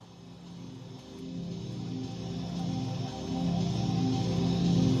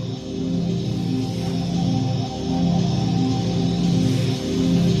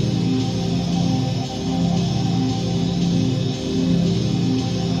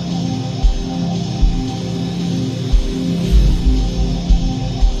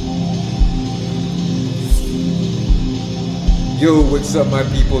Yo, what's up, my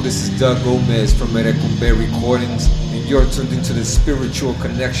people? This is Doug Gomez from Merecumbe Recordings, and you're tuned into the Spiritual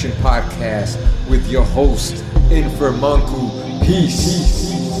Connection Podcast with your host, Infer Monku. Peace.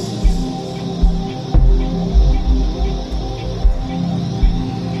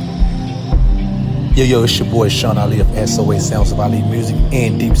 Yo, it's your boy Sean Ali of SOA Sounds of Ali Music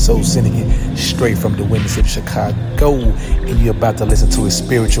and Deep Soul, sending it straight from the Windy City, Chicago. And you're about to listen to a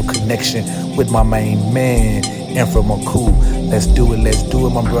spiritual connection with my main man, Infer Monku. Let's do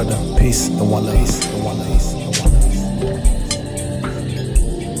it, my brother. Peace and one love.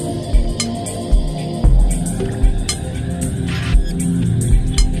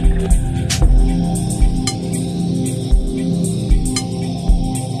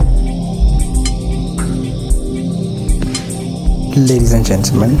 Ladies and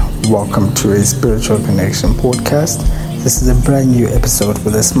gentlemen, welcome to a Spiritual Connection podcast. This is a brand new episode for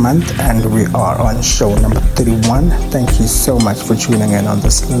this month, and we are on show number 31. Thank you so much for tuning in on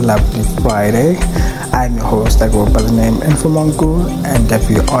this lovely Friday. I'm your host. I go by the name Infer Monku, and if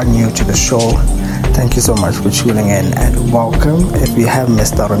you are new to the show, thank you so much for tuning in and welcome. If you have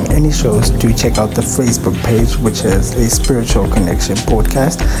missed out on any shows, do check out the Facebook page, which is a Spiritual Connection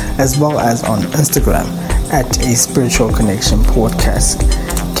podcast, as well as on Instagram at a Spiritual Connection podcast.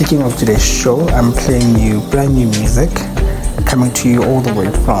 Kicking off today's show, I'm playing you brand new music coming to you all the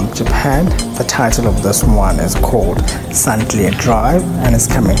way from Japan. The title of this one is called Santlia Drive, and it's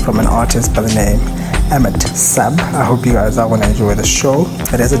coming from an artist by the name Emmett Sub. I hope you guys are going to enjoy the show.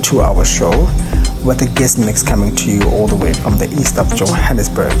 It is a 2-hour show with a guest mix coming to you all the way from the east of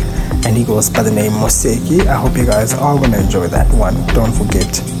Johannesburg, and he goes by the name Moseki. I hope you guys are going to enjoy that one. Don't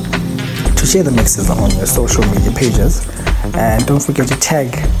forget to share the mixes on your social media pages, and don't forget to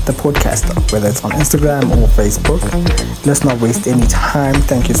tag the podcaster, whether it's on Instagram or Facebook. Let's not waste any time.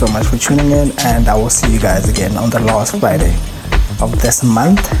 Thank you so much for tuning in, and I will see you guys again on the last Friday of this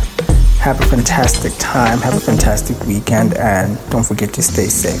month. Have a fantastic time, have a fantastic weekend, and don't forget to stay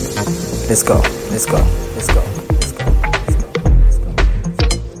safe. Let's go.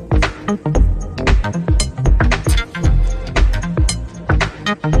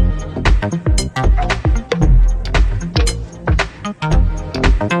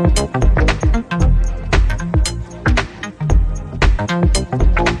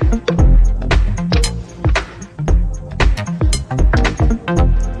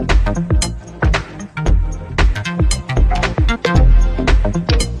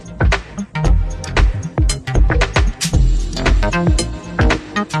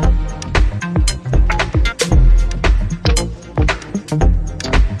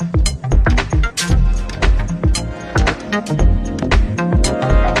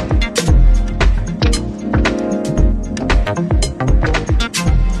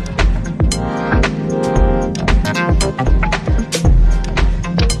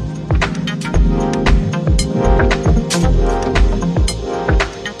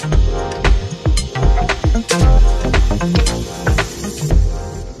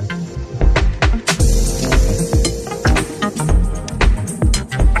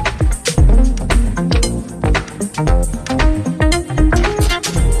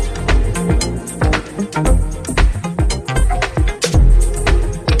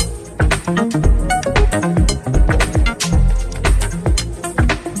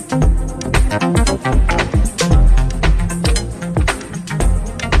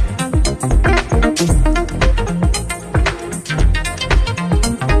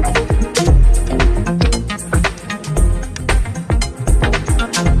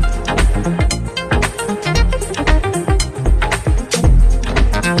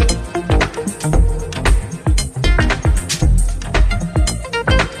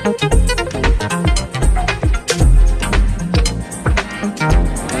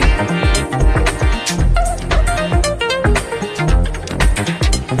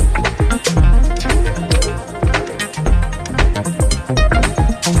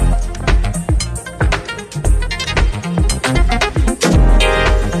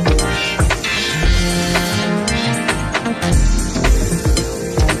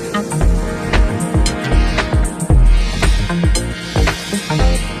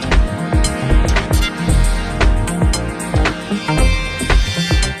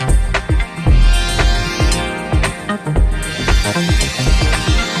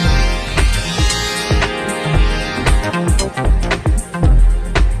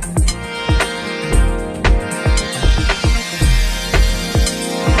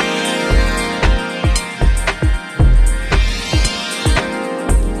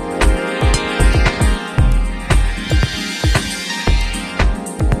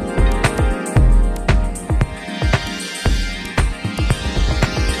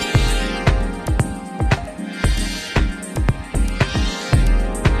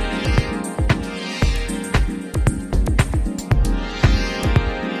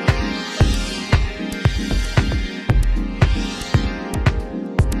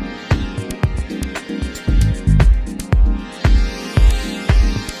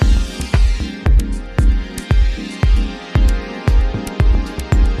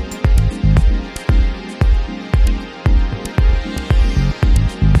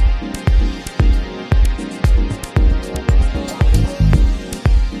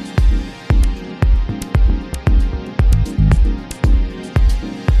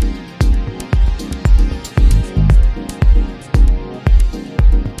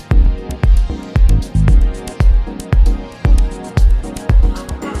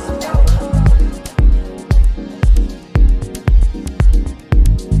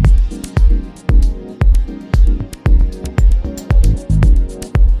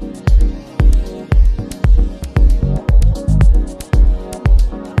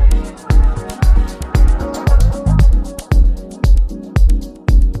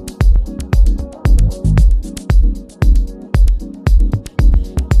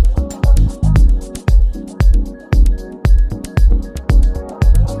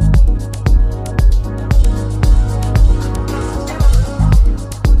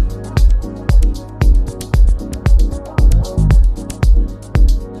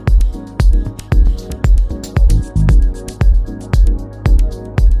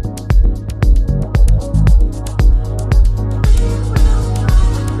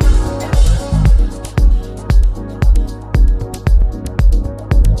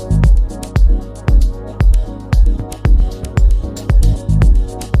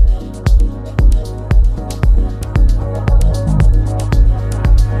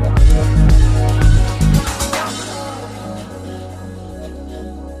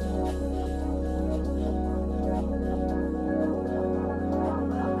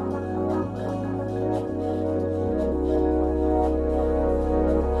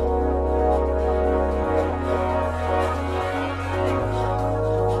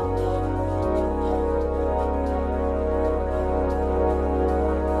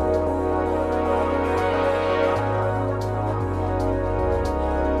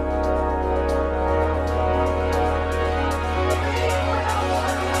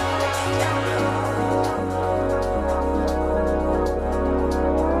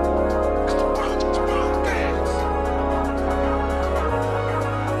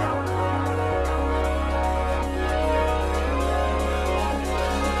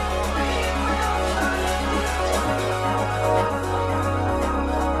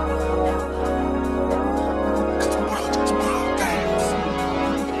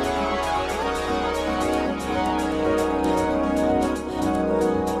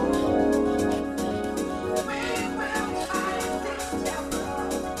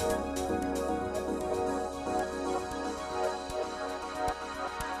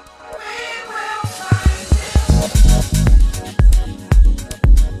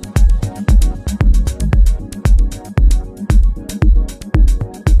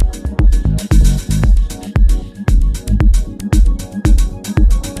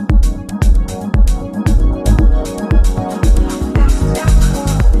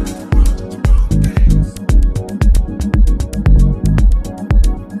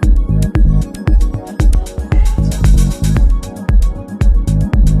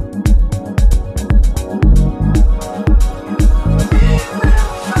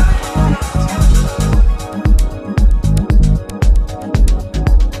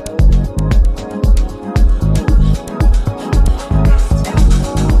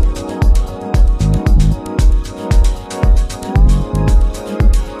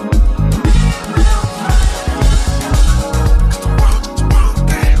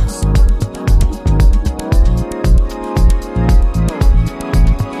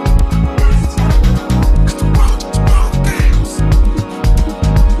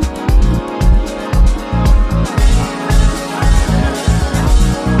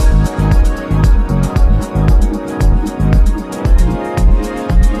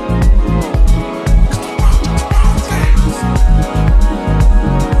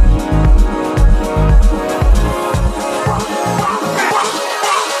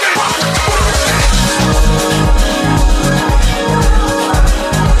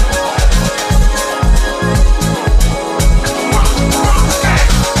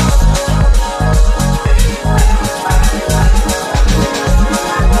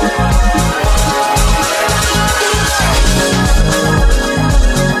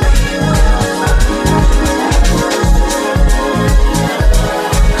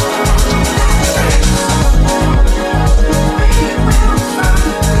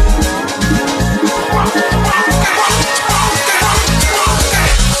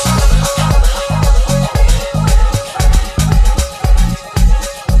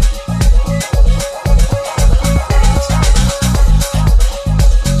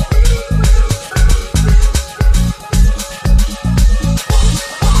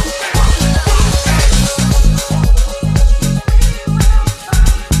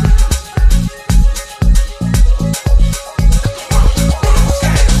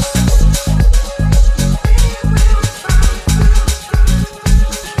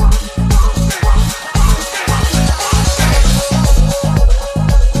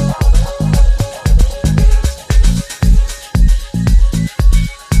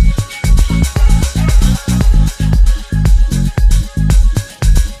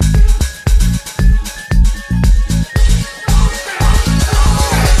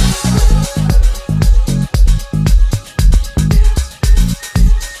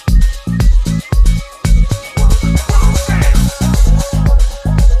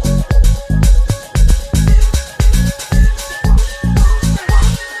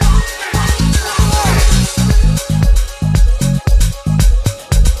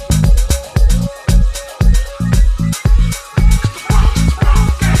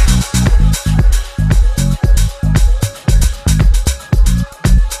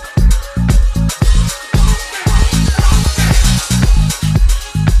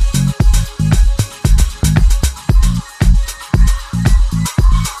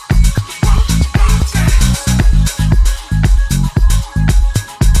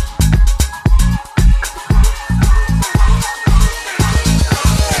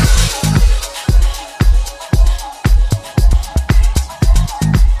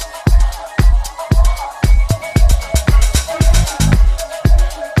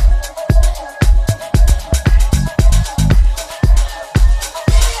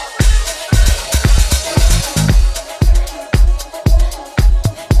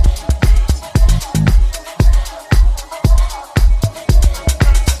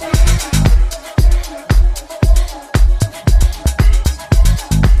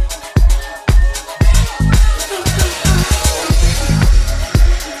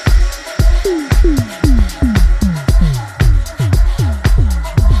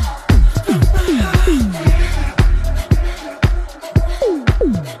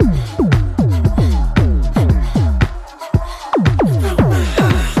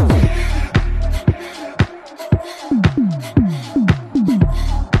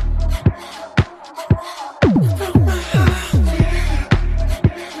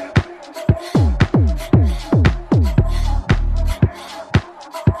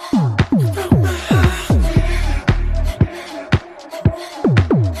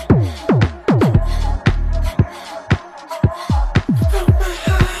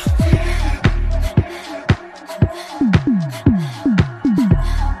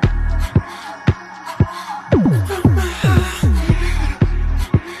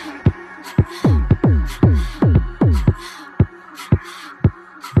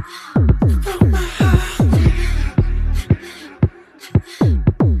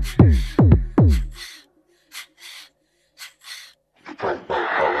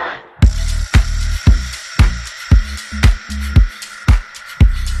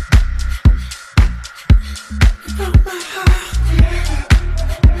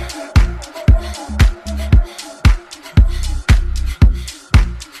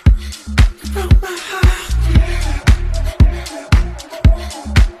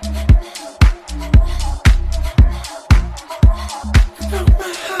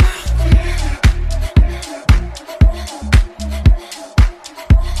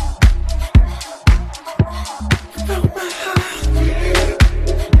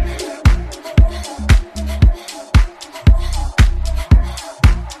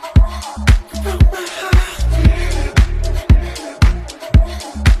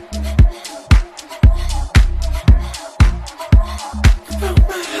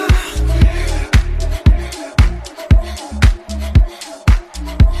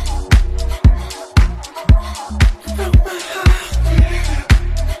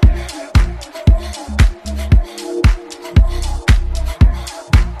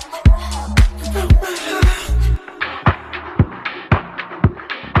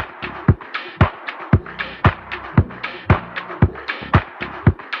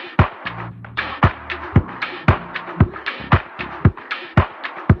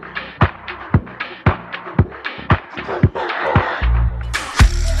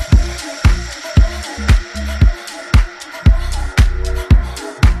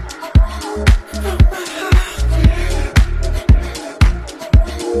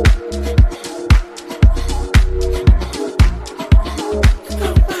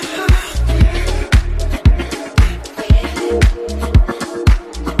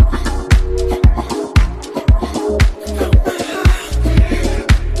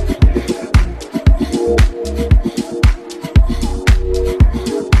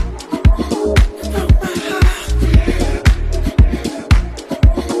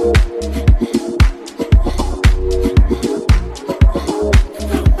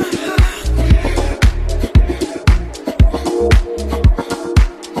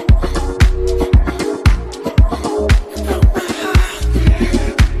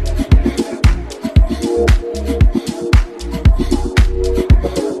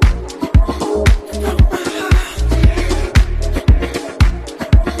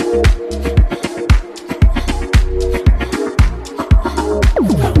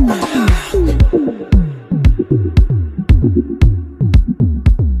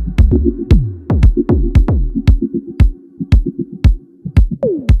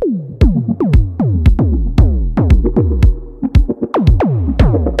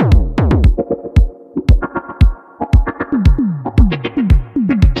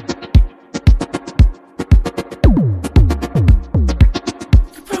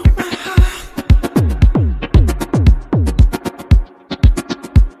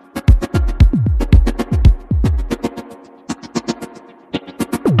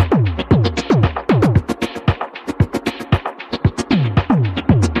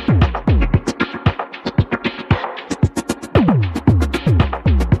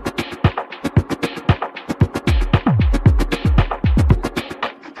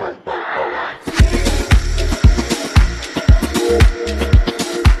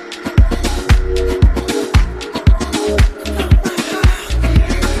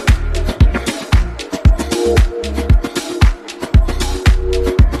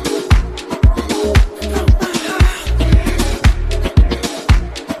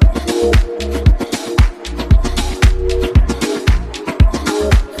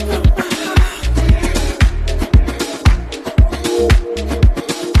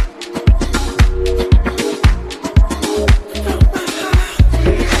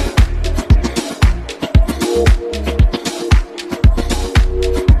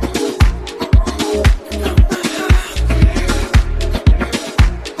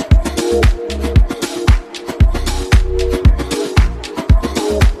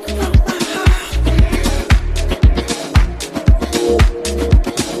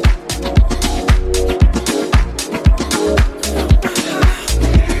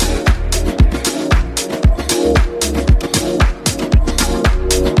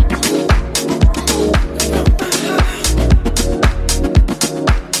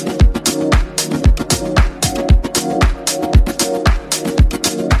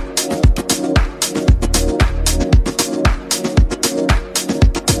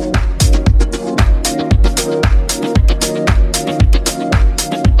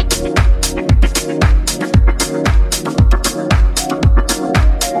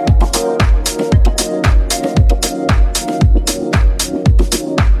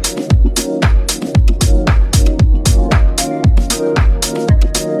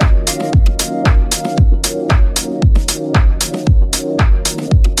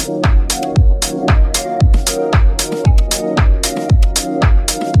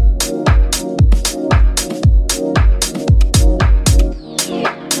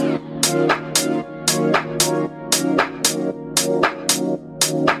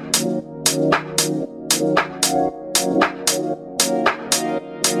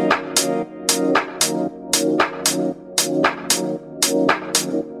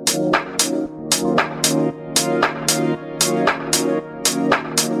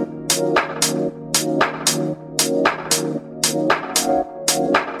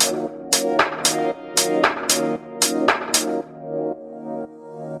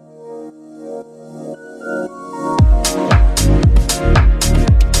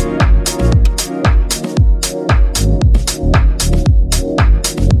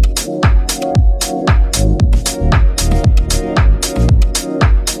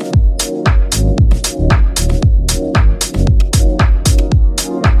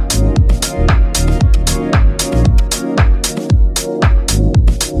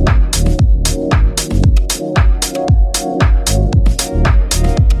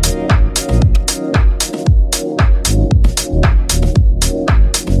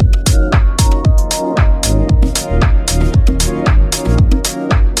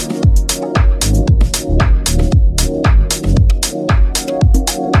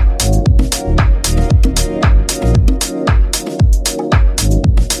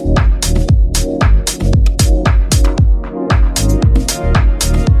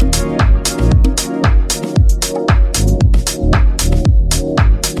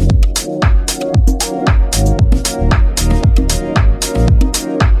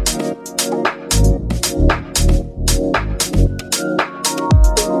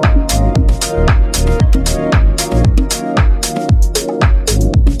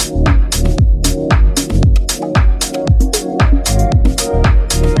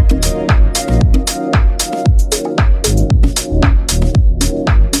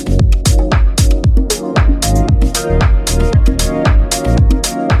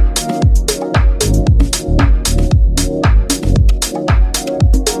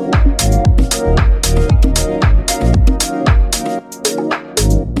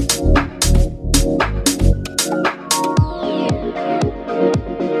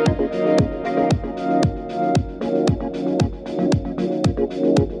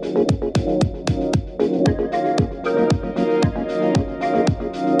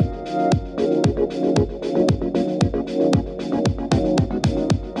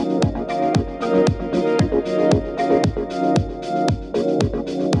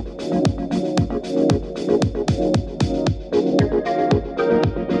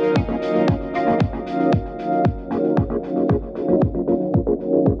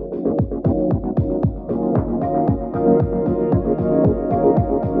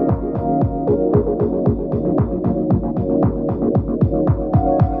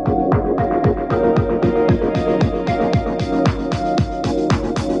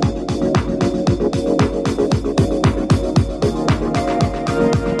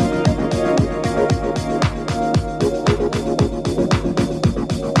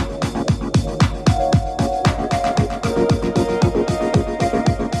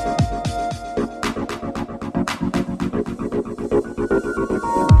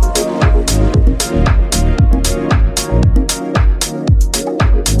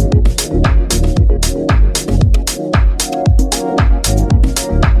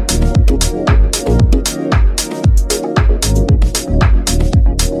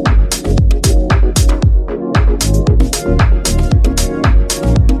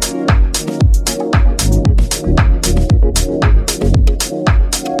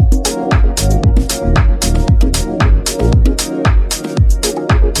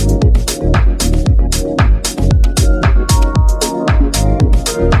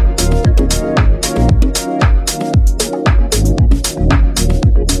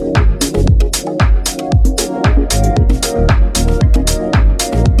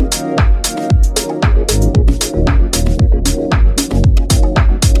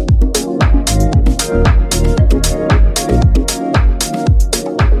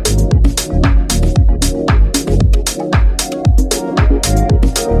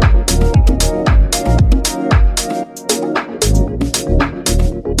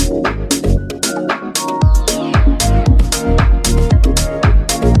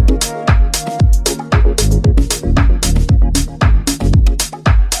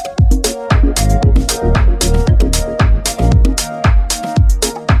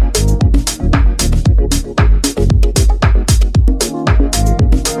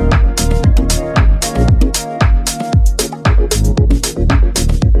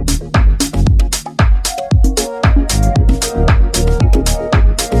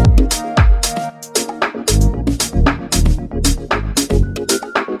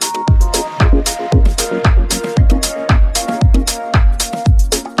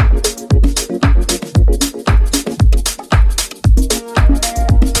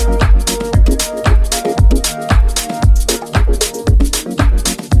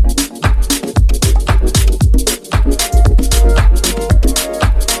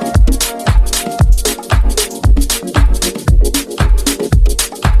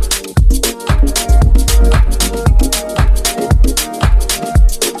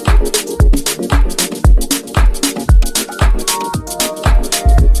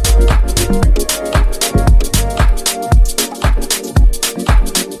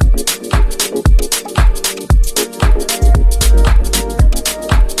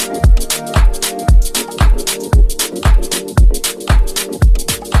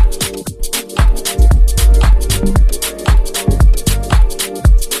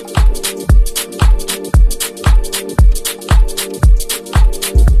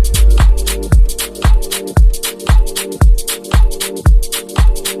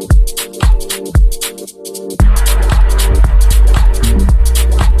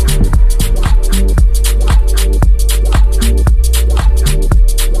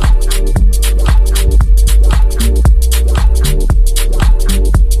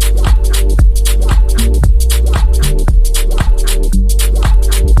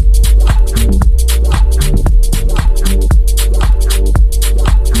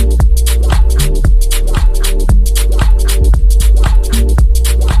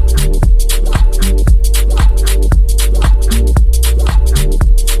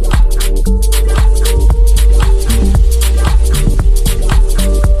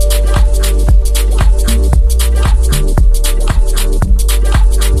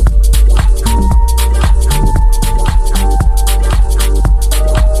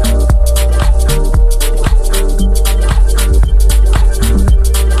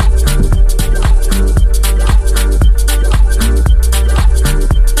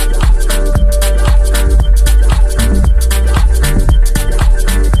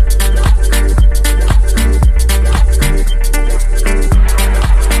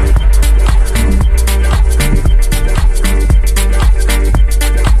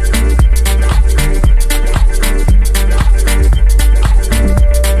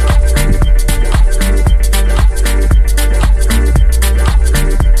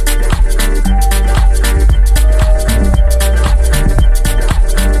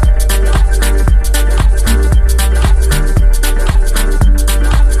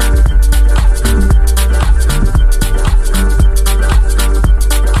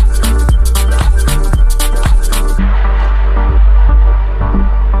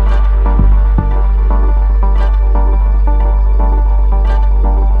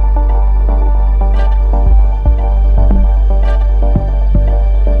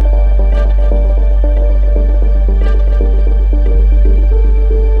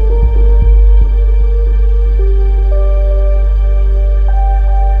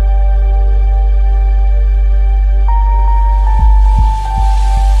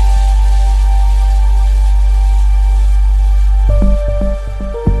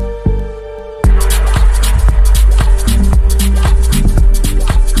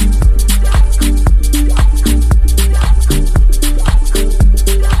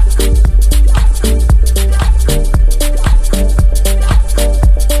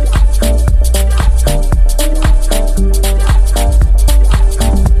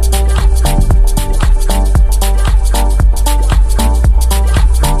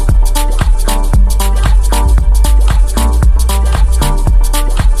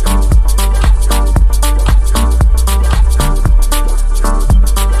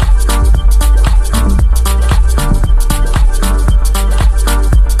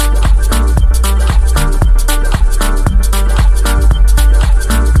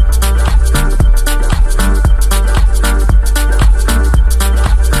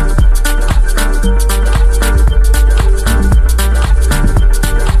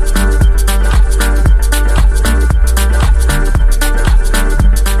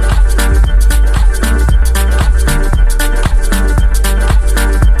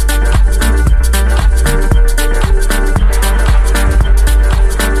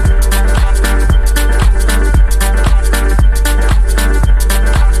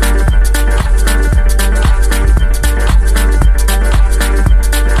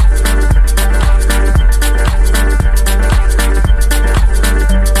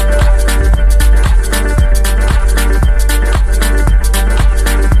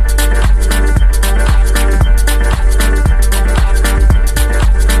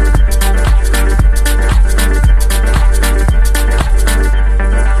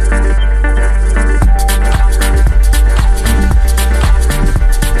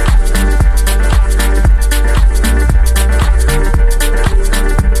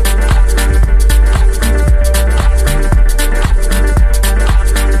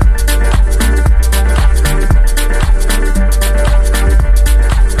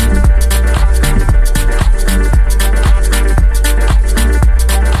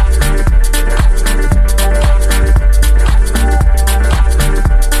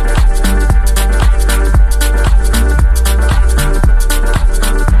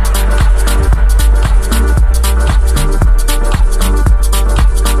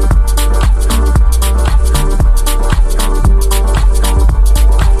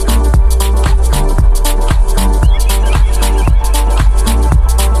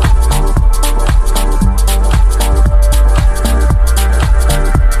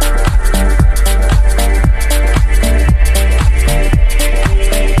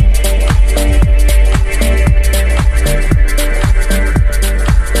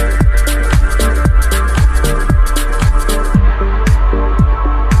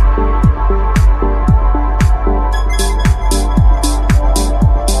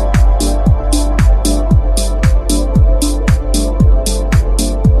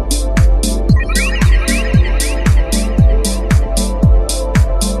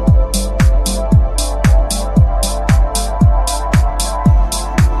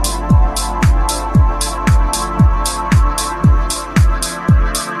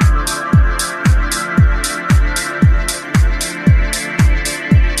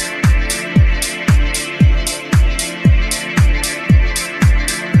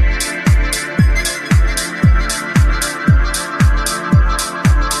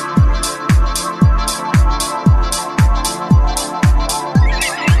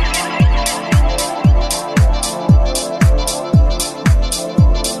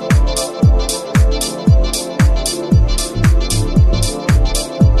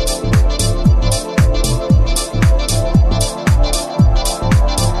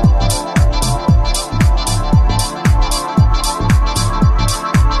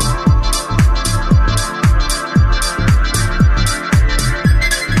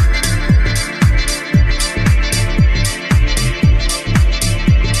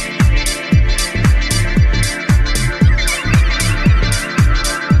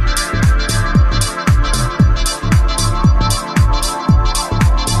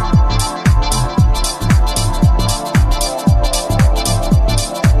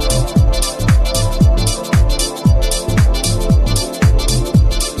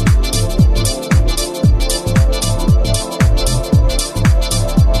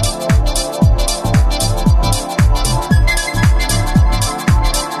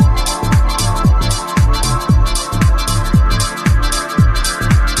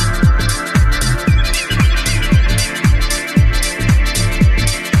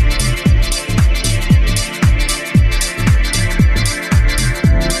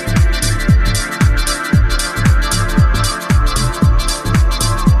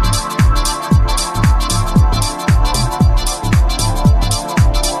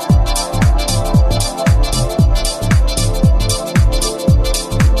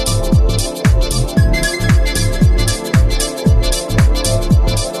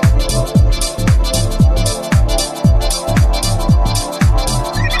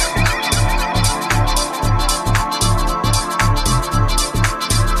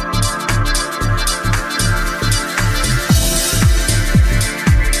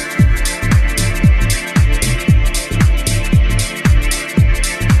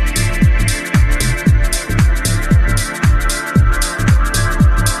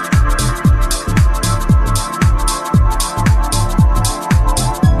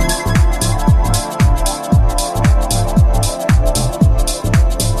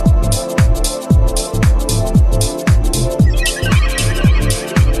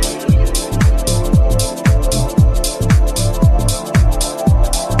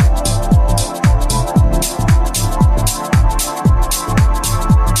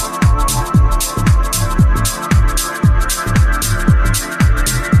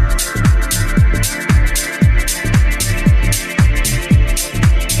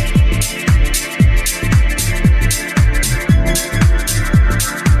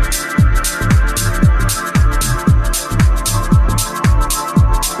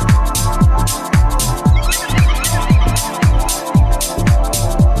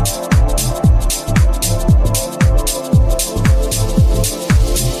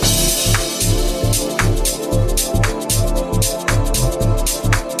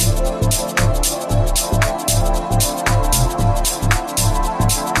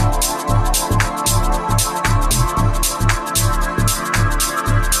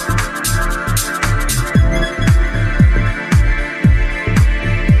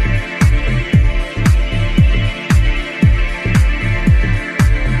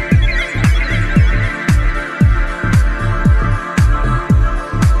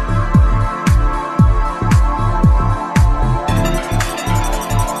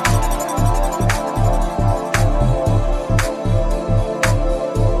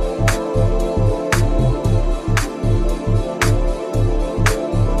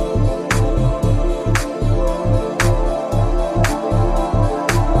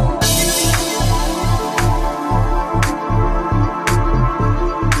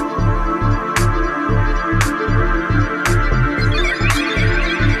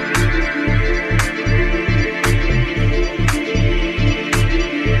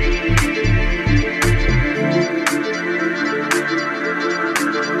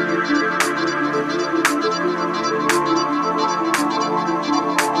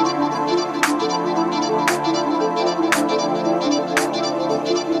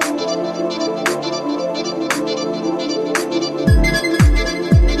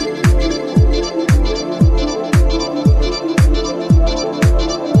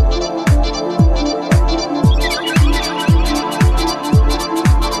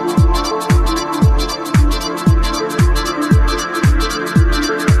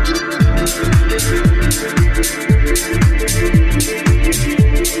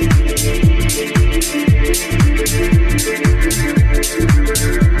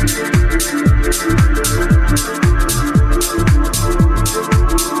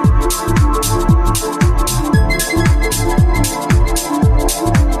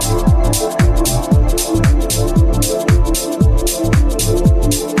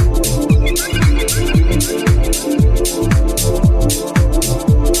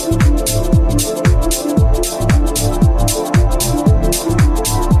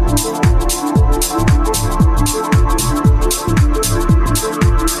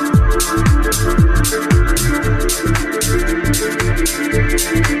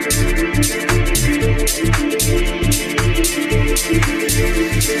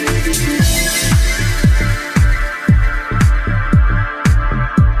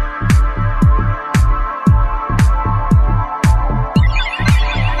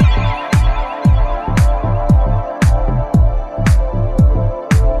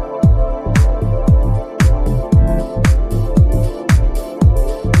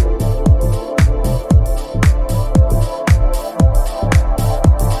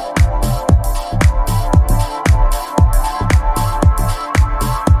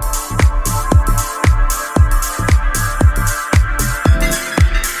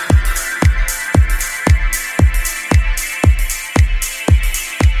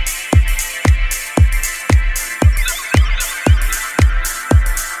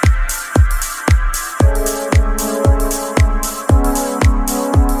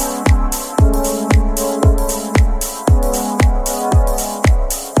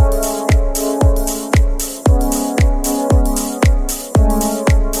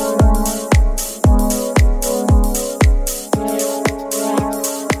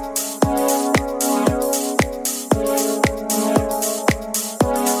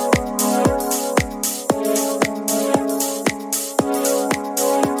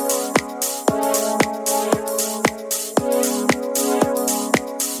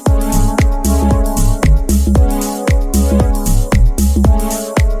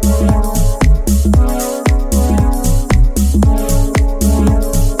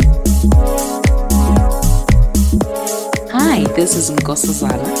 This is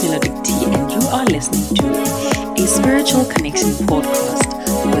Nkosazana Melodic T, and you are listening to a Spiritual Connection podcast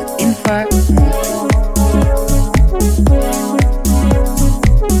with Infer, Monku.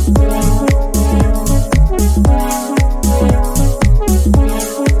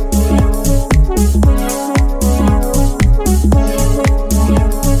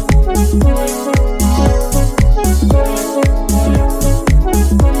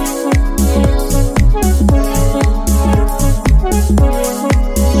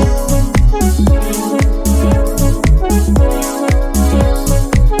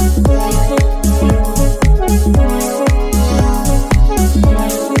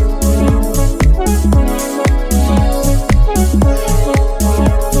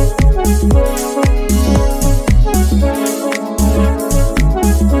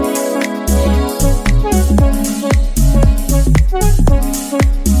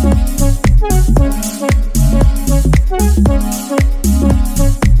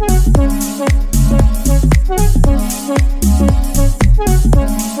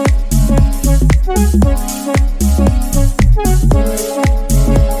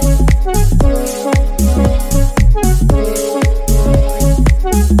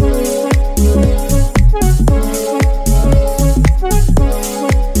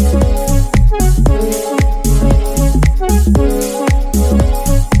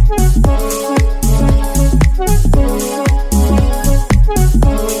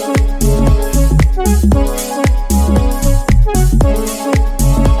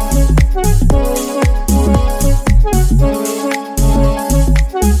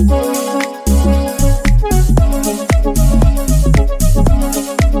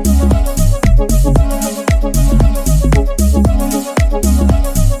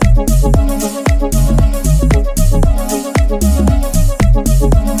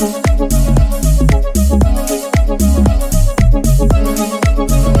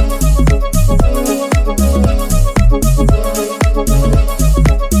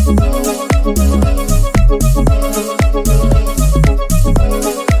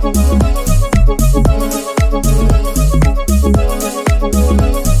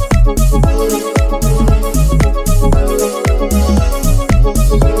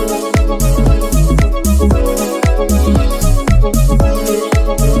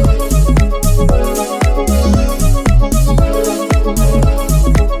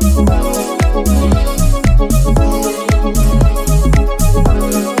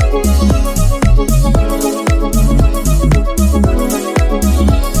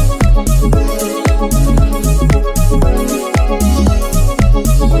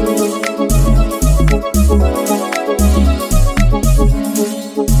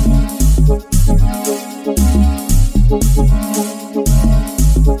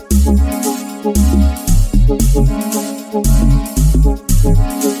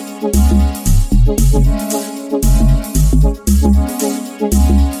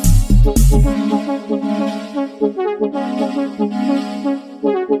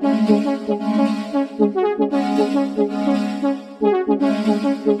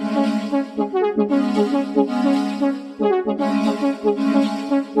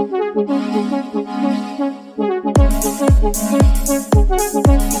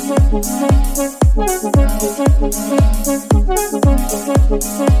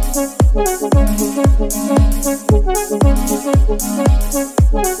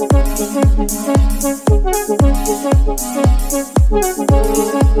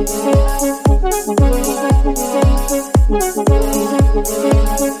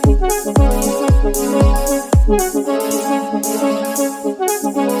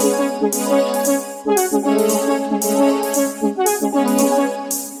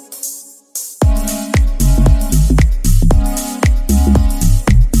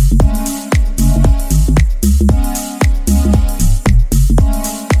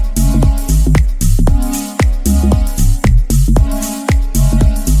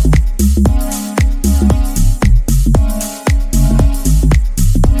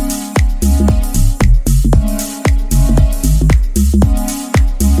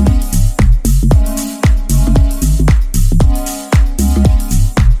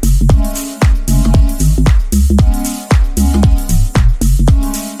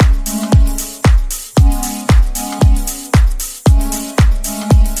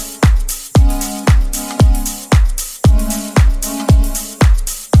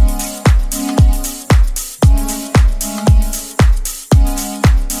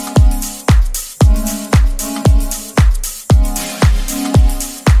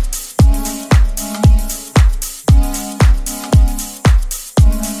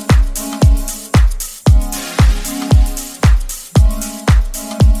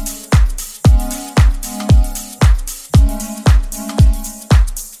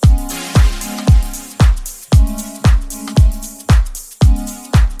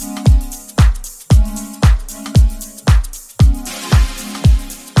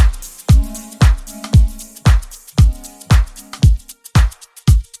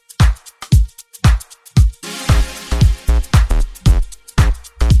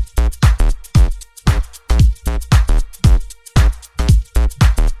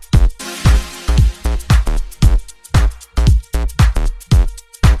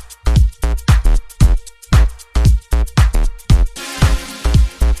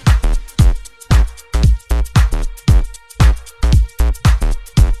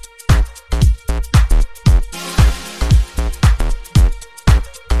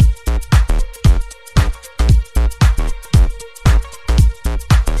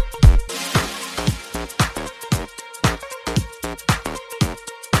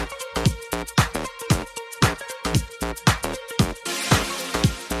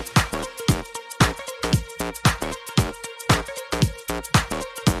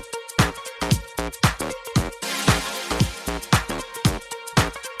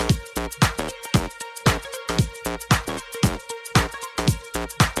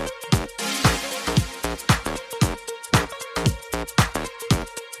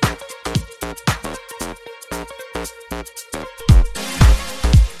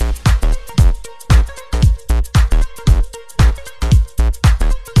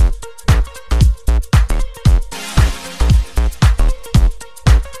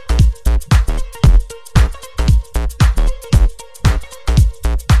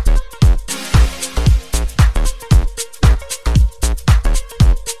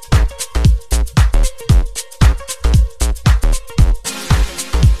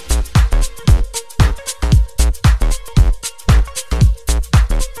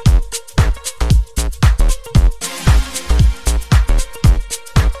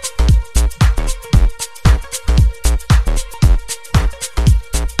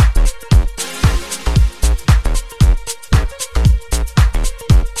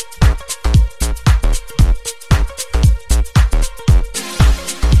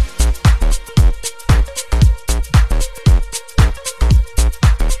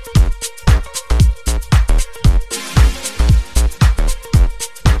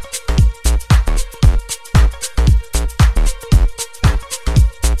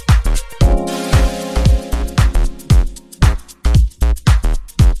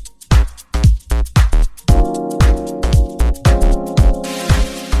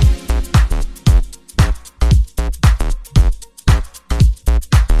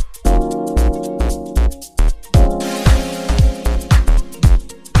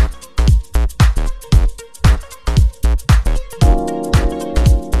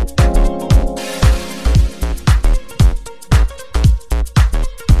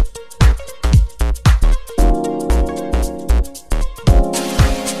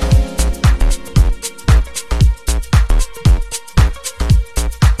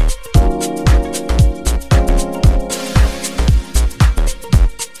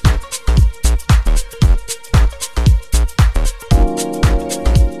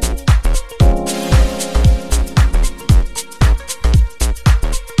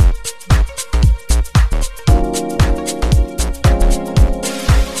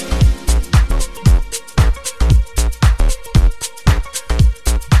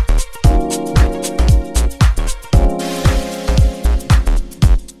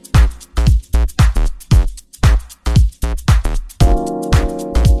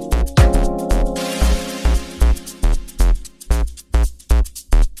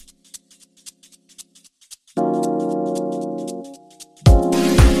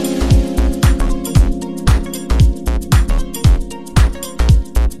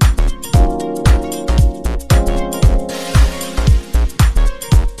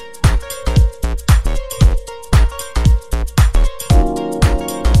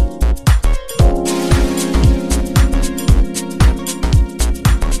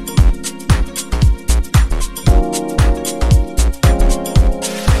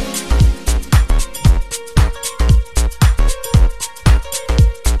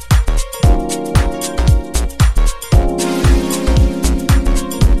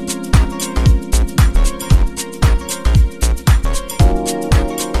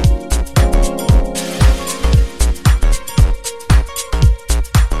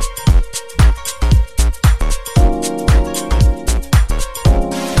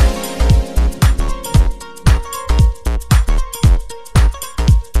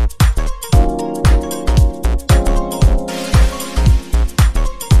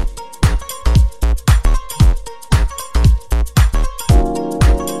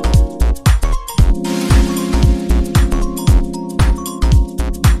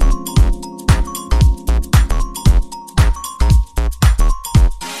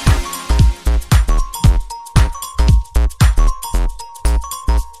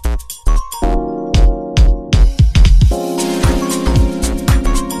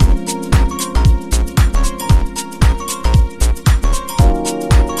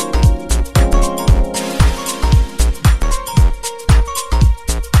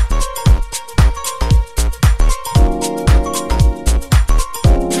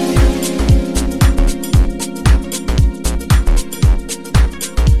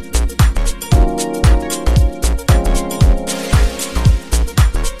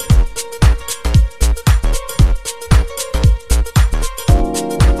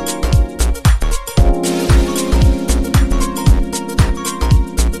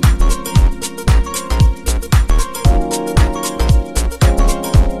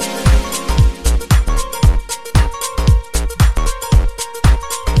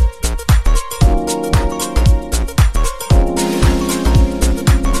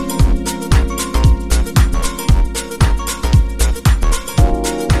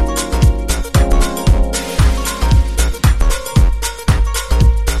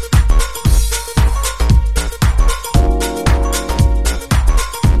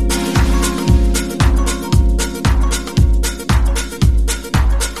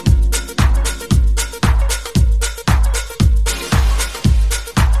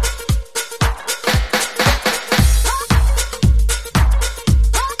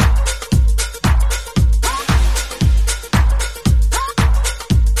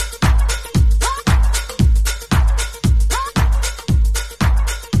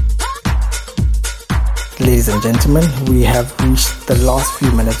 Ladies and gentlemen, we have reached the last few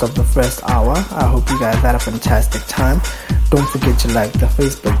minutes of the first hour. I hope you guys had a fantastic time. Don't forget to like the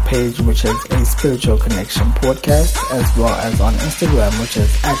Facebook page, which is A Spiritual Connection Podcast, as well as on Instagram, which is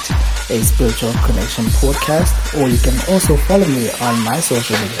at A Spiritual Connection Podcast. Or you can also follow me on my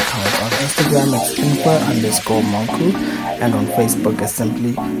social media accounts. On Instagram, it's Infer_Monku, and on Facebook, it's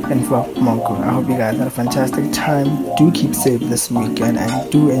simply Infer_Monku. I hope you guys had a fantastic time. Do keep safe this weekend,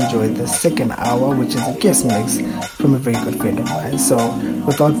 and do enjoy the second hour, which is a guest mix from a very good friend of mine. So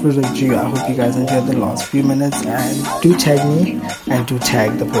without further ado, I hope you guys enjoyed the last few minutes, and do tag me and do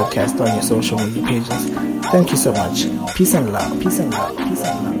tag the podcast on your social media pages. Thank you so much. Peace and love. Peace and love. Peace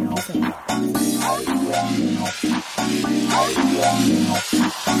and love. Peace and love.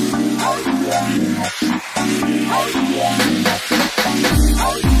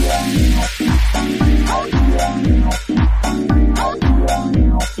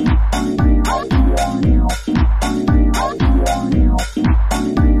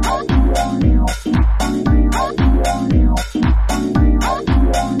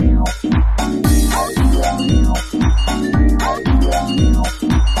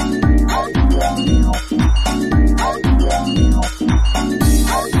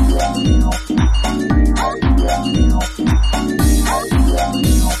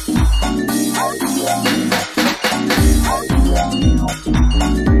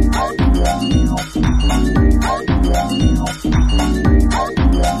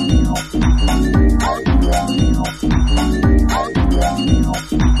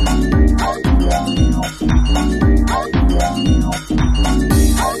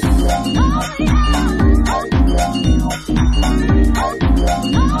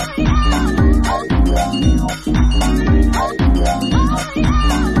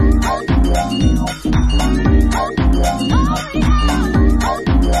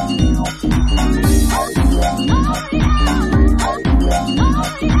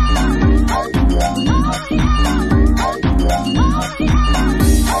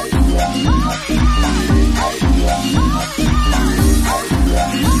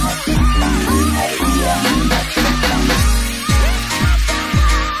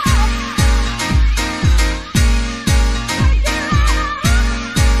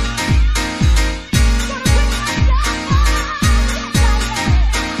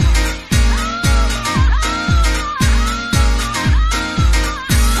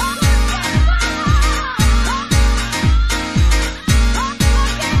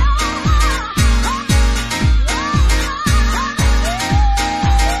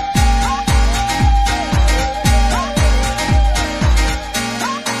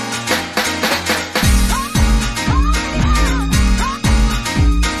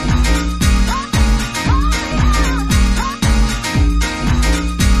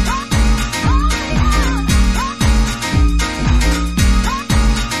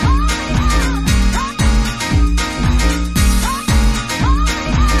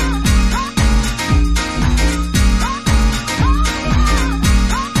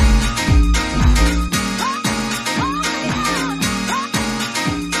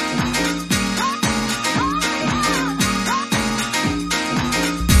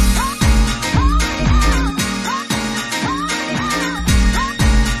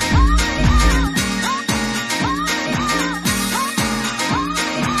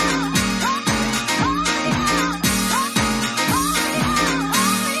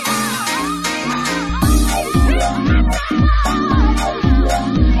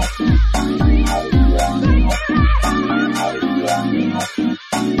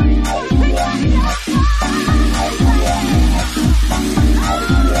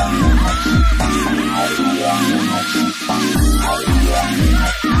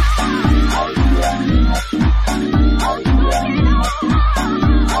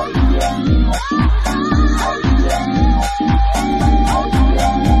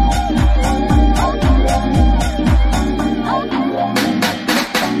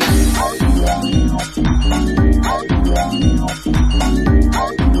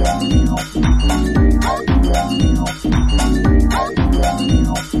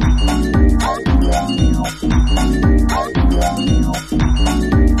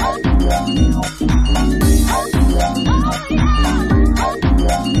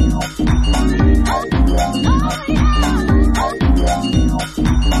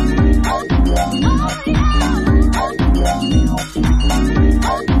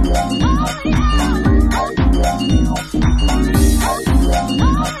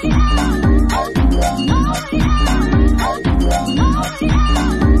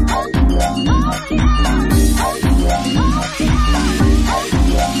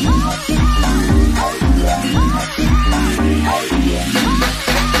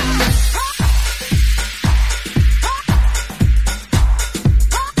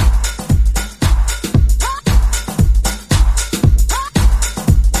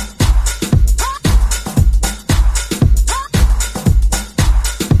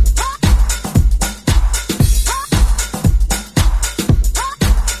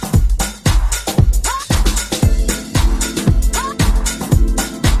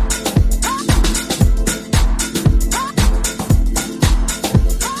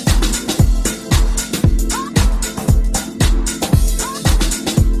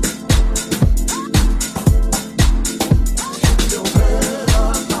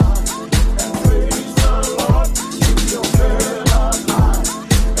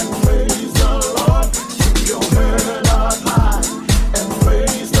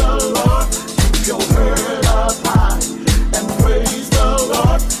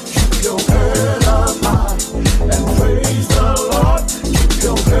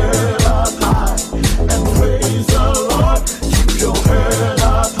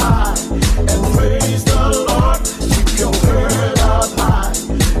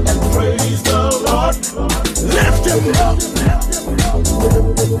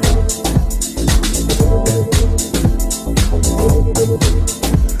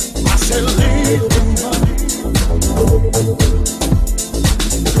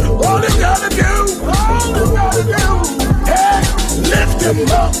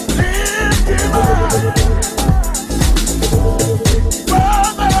 up, lift him up.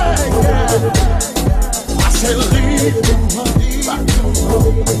 Brother, yeah. I said lift him up, lift him up.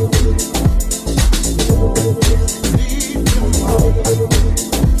 Lift him up.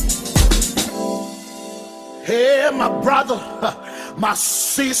 Hey, my brother, my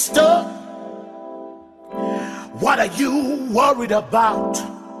sister, what are you worried about?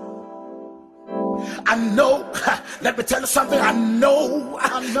 I know, let me tell you something, I know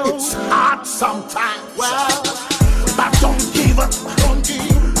it's hard sometimes. Well, but don't give up, don't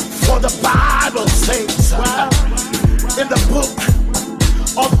give. For the Bible says, in the book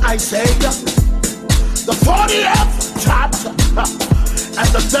of Isaiah, the 40th chapter and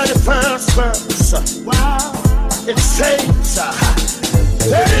the 31st verse, it says,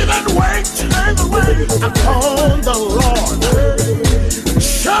 David wait upon the Lord,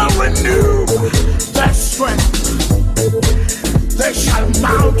 shall renew their strength. They shall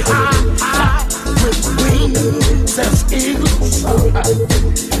mount high with wings as eagles.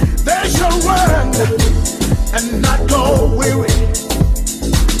 They shall run and not go weary.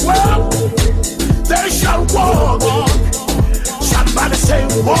 Well, they shall walk. Somebody say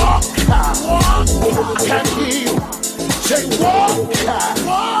walk. Walk. I can't hear you. Say walk.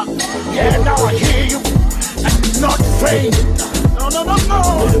 Yeah, now I hear you. And not faint. No.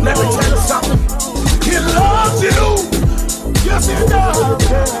 Let me tell you something. He loves you. Yes, he does.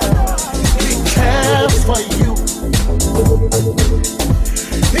 He cares for you.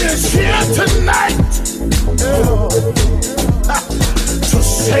 He's here tonight to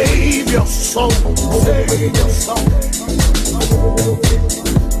save your soul. Save your soul.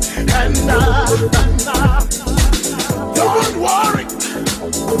 And don't worry,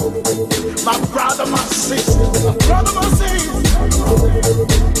 my brother, my sister,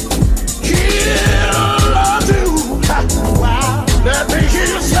 he'll love you. Wow. Let me hear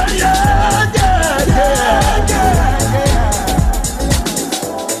you say yeah.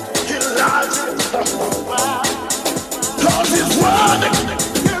 He loves you. Wow. 'Cause he's worthy.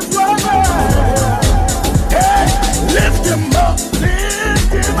 Hey, lift him up.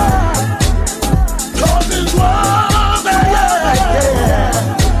 'Cause he's worthy.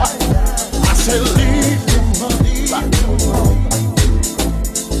 I said lift him up.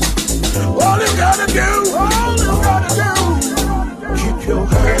 All you gotta do, keep your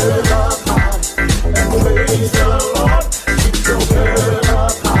head up high and praise the Lord. Keep your head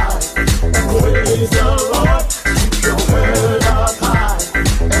up high and praise the Lord. Keep your head up high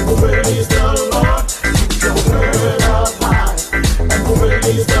and praise the Lord. Keep your head up high and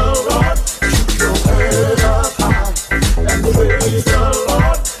praise the Lord. Keep your head up high and praise the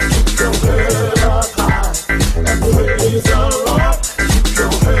Lord. Keep your head up high and praise the Lord. Keep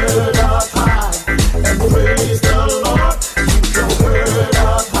your head up high and praise the Lord. Keep your head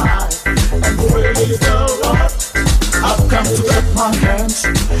up high and praise the Lord. I've come to clap my hands,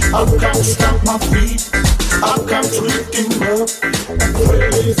 I've come to stamp my feet, I've come to lift him up and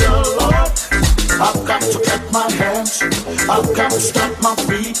praise the Lord. I've come to clap my hands, I've come to stamp my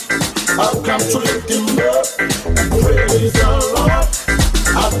feet, I've come to lift him up and praise the Lord.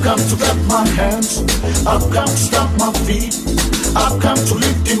 I've come to clap my hands, I've come to stamp my feet, I've come to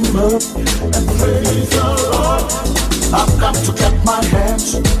lift him up and praise the Lord. I've come to clap my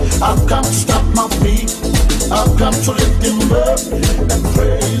hands, I've come to stamp my feet, I've come to lift him up and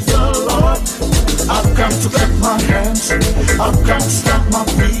praise the Lord. I've come to clap my hands, I've come to stamp my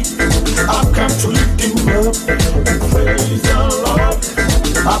feet, I've come to lift him up and praise the Lord.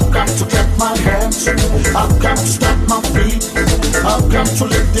 I've come to clap my hands, I've come to stamp my feet, I've come to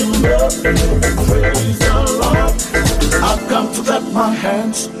lift him up and praise the Lord. I've come to clap my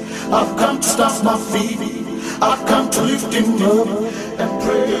hands, I've come to stamp my feet, I've come to lift him up and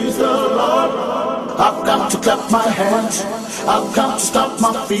praise the Lord. I've come to clap my hands, I've come to stamp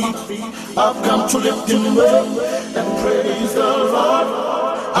my feet, I've come to lift him up and praise the Lord.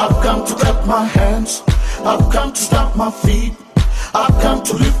 I've come to clap my hands, I've come to stamp my feet, I've come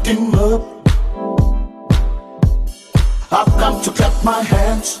to lift him up. I've come to clap my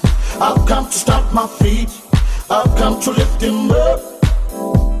hands, I've come to stamp my feet, I've come to lift him up.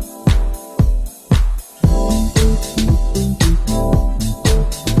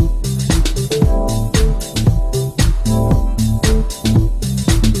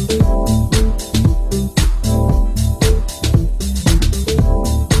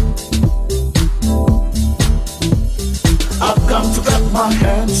 My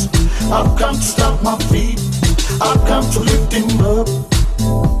hands, I've come to stamp my feet, I've come to lift him up.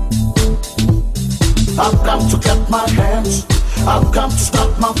 I've come to clap my hands, I've come to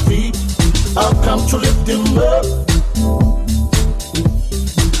stamp my feet, I've come to lift him up.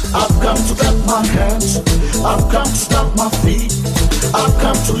 I've come to clap my hands, I've come to stamp my feet, I've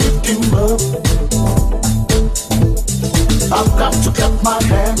come to lift him up. I've come to clap my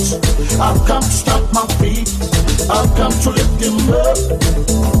hands, I've come to stamp my feet, I've come to lift him up.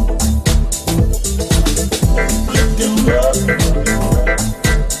 Lift him up.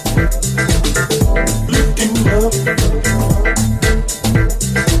 Lift him up.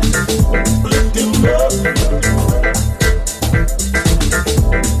 Lift him up.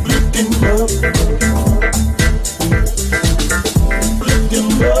 Lift him up. Lift him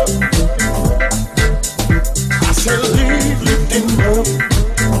up. I said lift him up.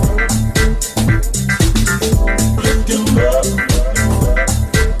 Lift him up.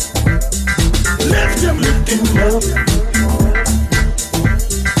 Lift him up.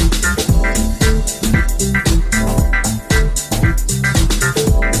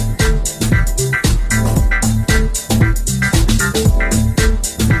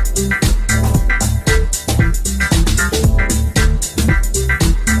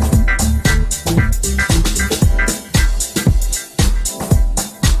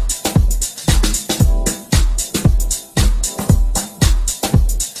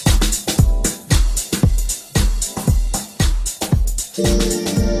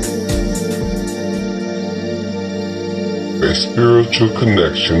 A Spiritual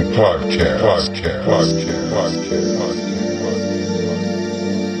Connection podcast.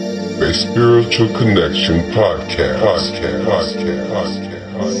 A Spiritual Connection podcast.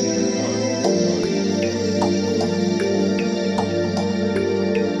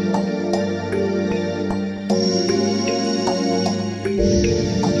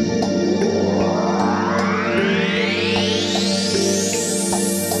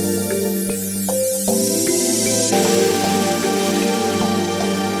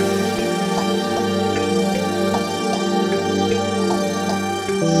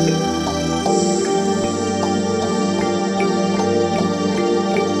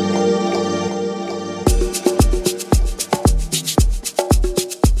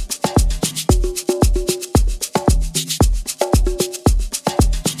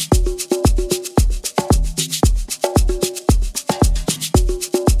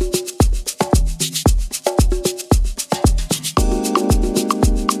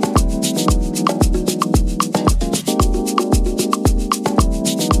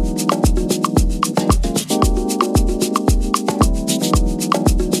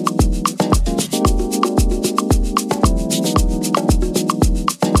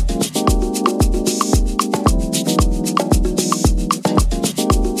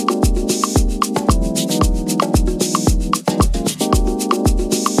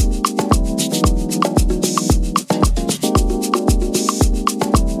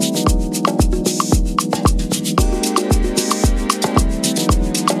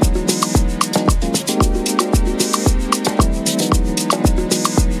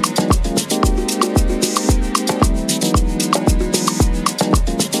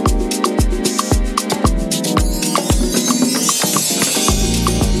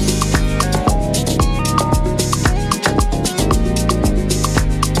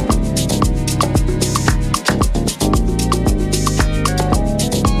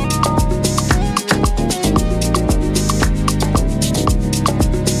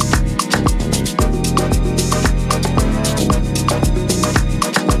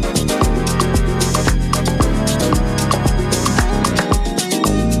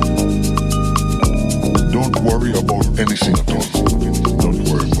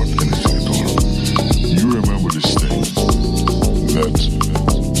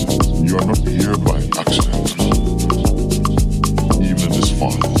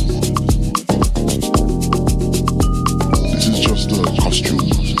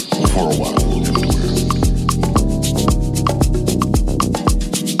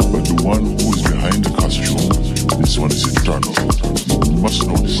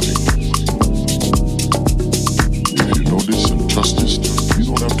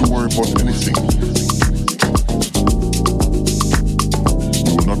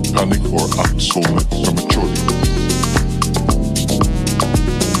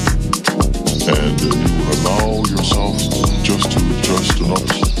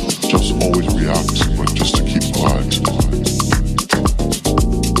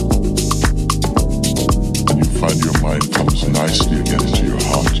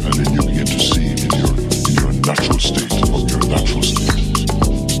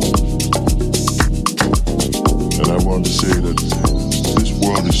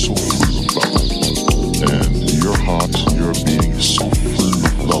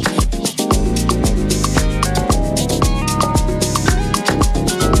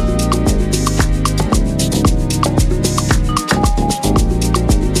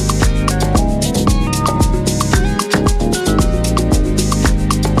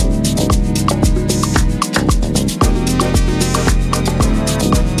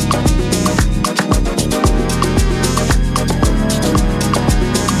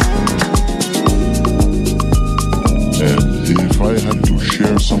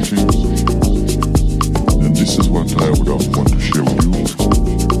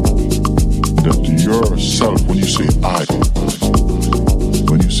 I.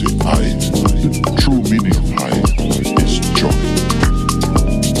 When you say I, the true meaning of I is joy.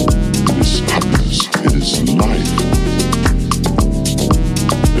 It is happiness. It is life.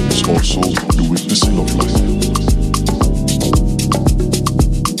 It is also the witnessing of life.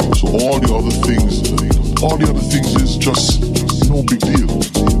 So all the other things is just no big deal.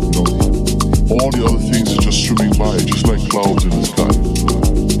 You know? All the other things is just swimming by, just like clouds in the sky.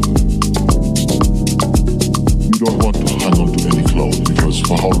 You don't want to hang on to any cloud because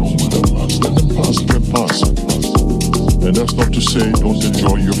for how long will that last? Let them pass. And that's not to say don't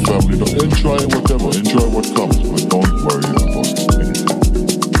enjoy your family, don't enjoy whatever, enjoy what comes, but don't worry about anything.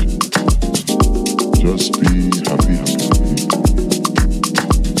 Just be happy.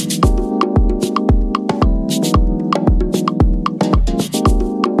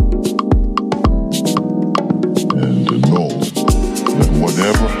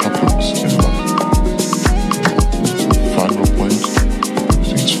 Whatever happens in life, the final point,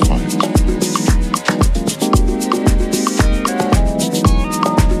 everything's fine.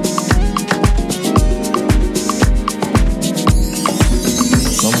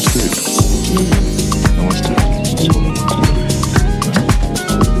 Namaste. Namaste. That's what I want to do.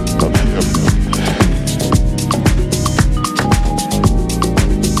 Happy.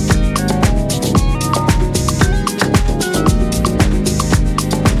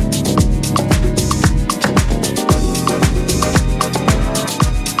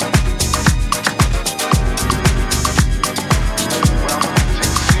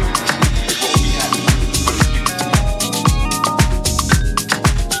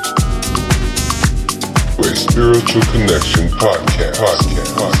 Spiritual Connection Podcast.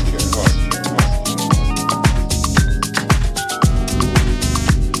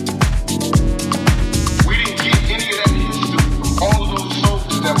 We didn't get any of that history from all of those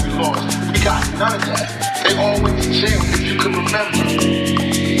soldiers that we lost. We got none of that. They all went to jail, if you can remember.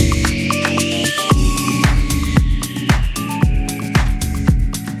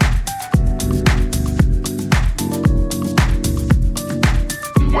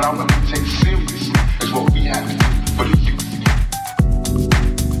 What I want to take seriously is what we have to do for the youth.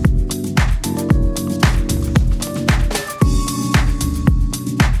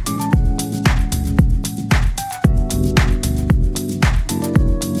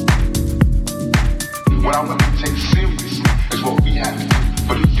 What I want to take seriously is what we have to do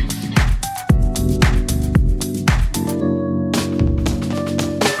for the youth.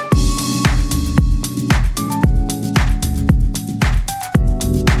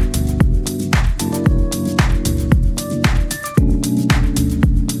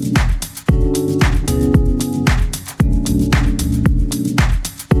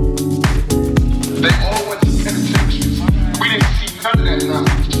 They all went to penitentiaries. We didn't see none of that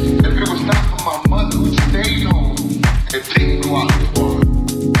knowledge. If it was not for my mother who stayed home and didn't go out the world.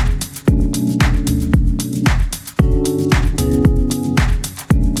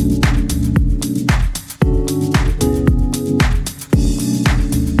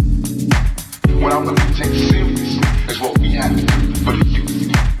 What I want to take seriously is what we have to do for the youth.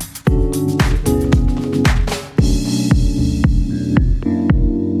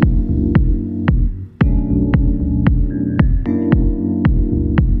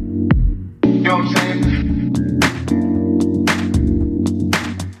 You know what I'm saying?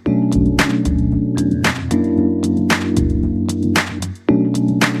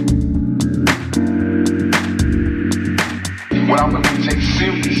 What I want to take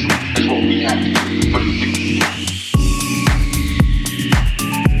seriously is what we have to do for the youth.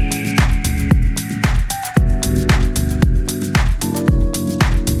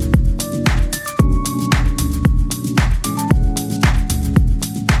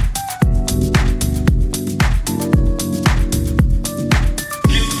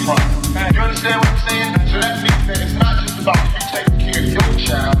 You understand what I'm saying? So that means that it's not just about you taking care of your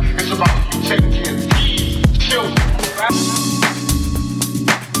child, it's about you taking care of these children.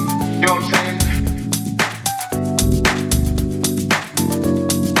 You know what I'm saying?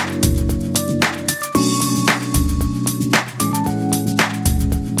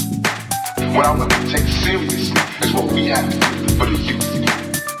 What I want to take seriously is what we have to do for the youth.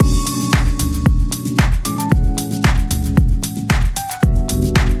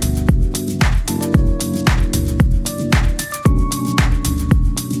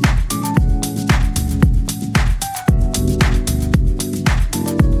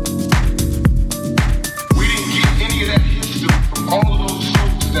 We didn't get any of that history from all of those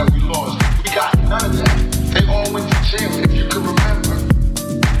soldiers that we lost. We got none of that. They all went to jail, if you can remember.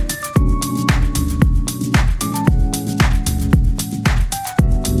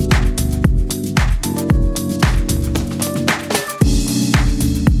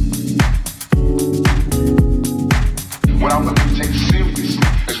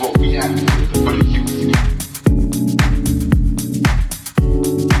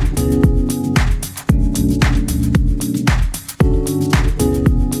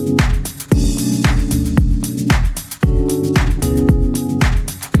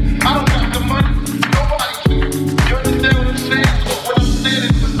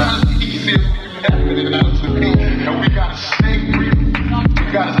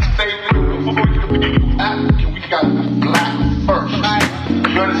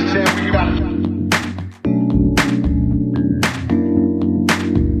 You understand? We gotta.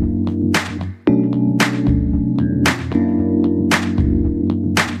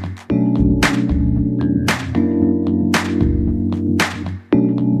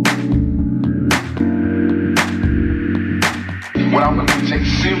 What I'm gonna take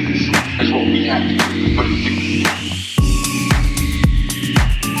serious is what we have to do for the youth.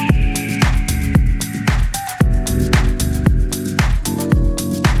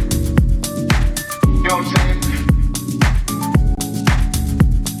 You know what I'm saying?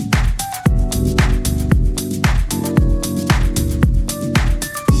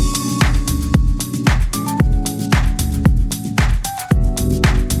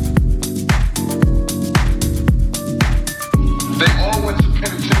 They all went to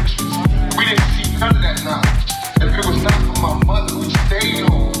penitentiaries. We didn't see none of that knowledge. If it was not for my mother who stayed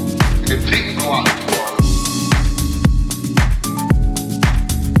home and didn't go out to war.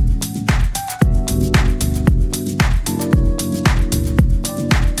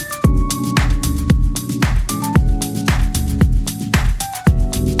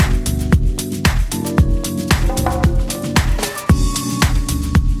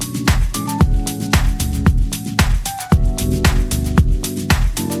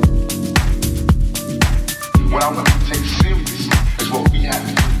 What I'm gonna take serious is what we have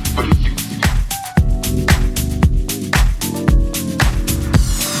to do for the youth.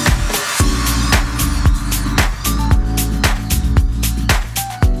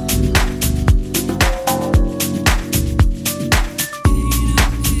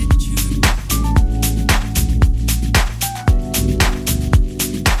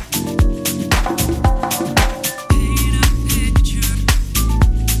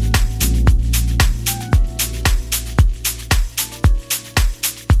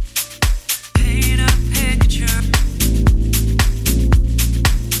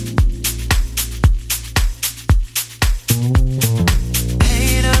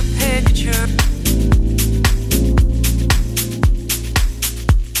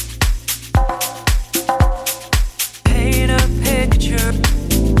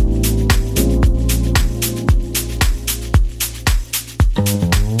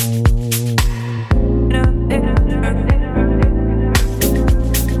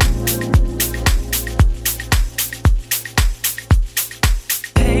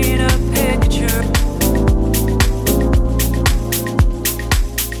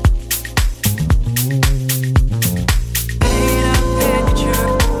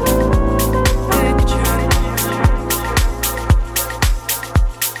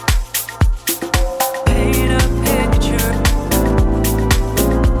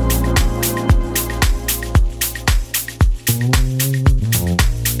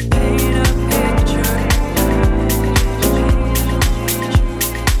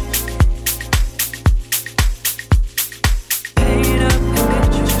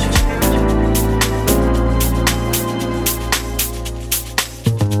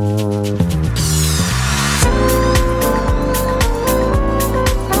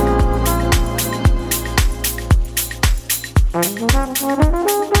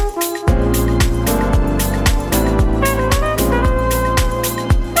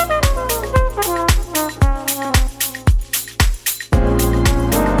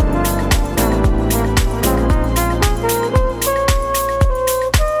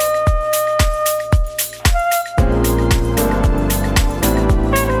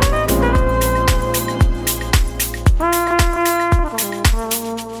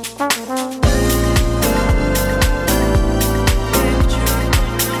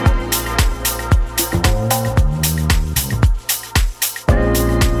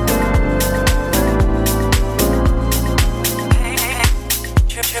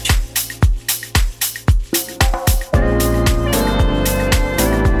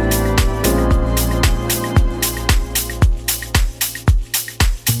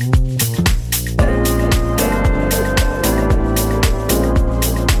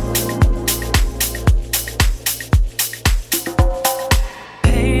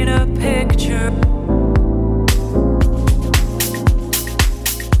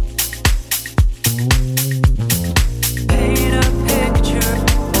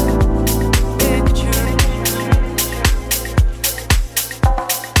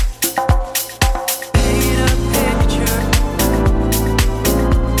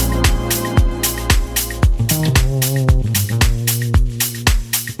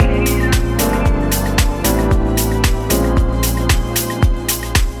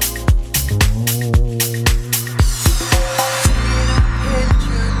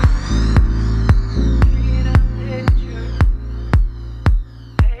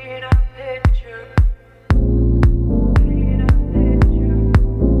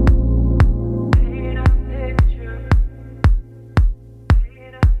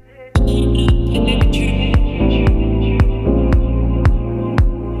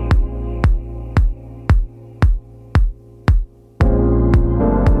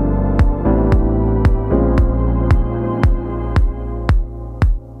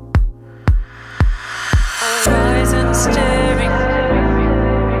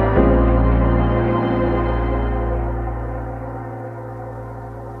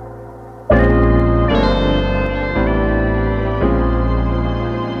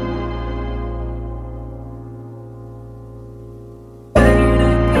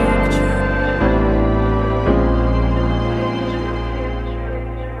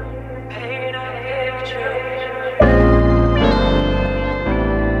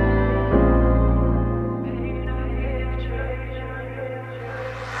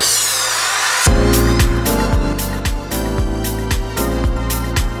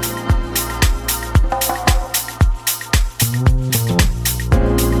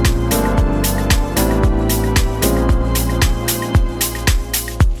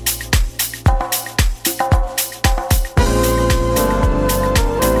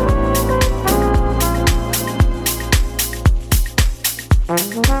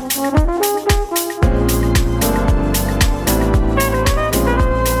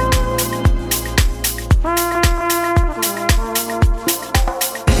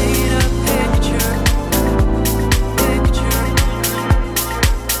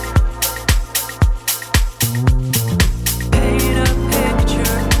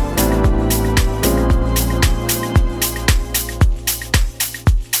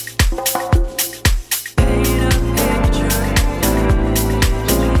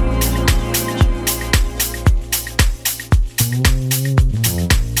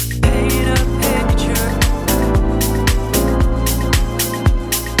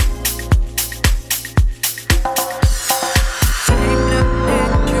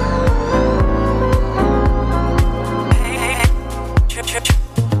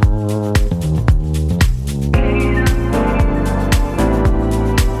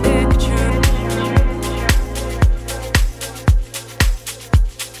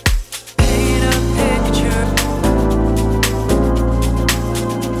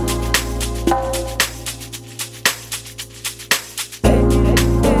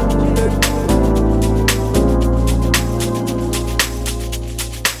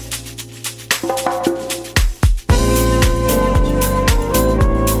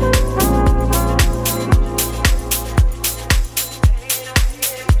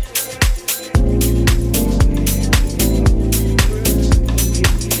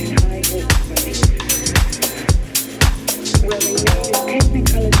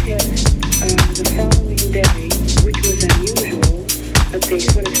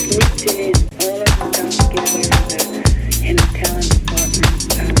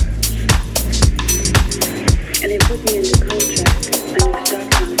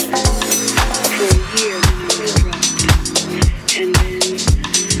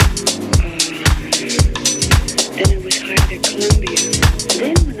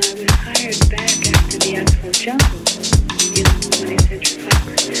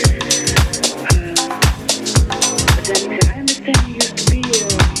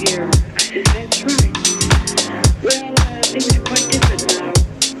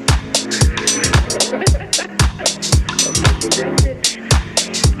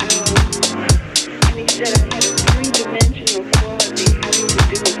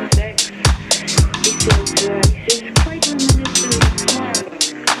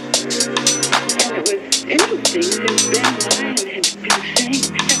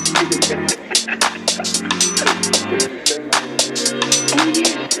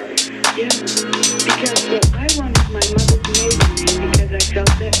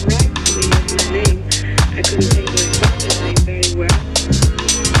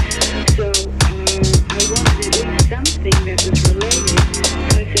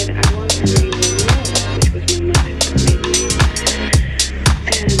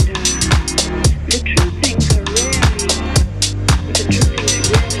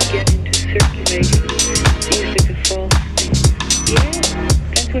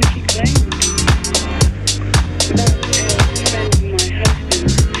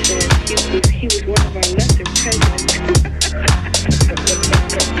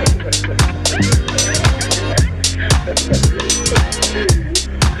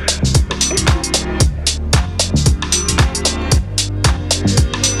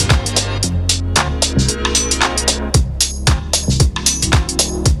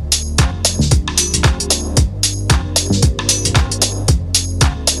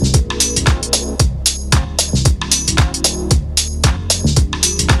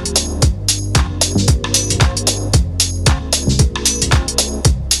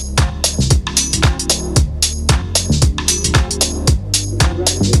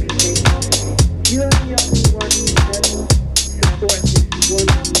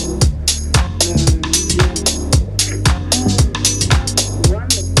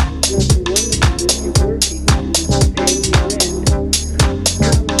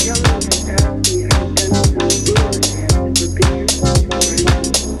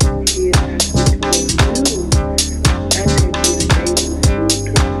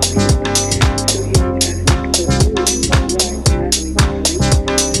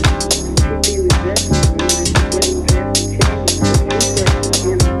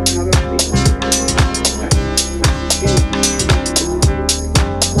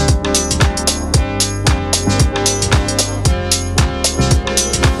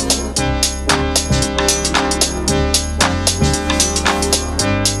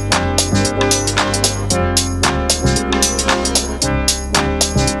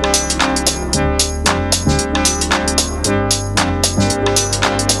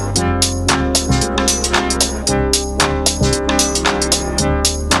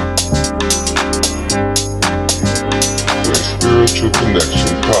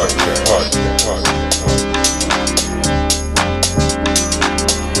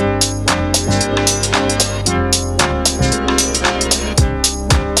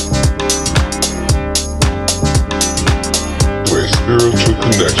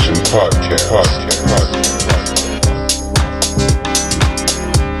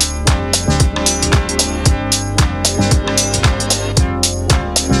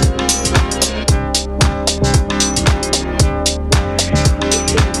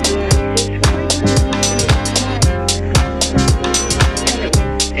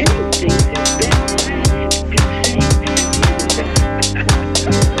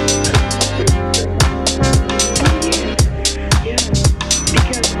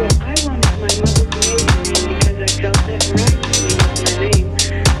 Because what I wanted my mother to marry me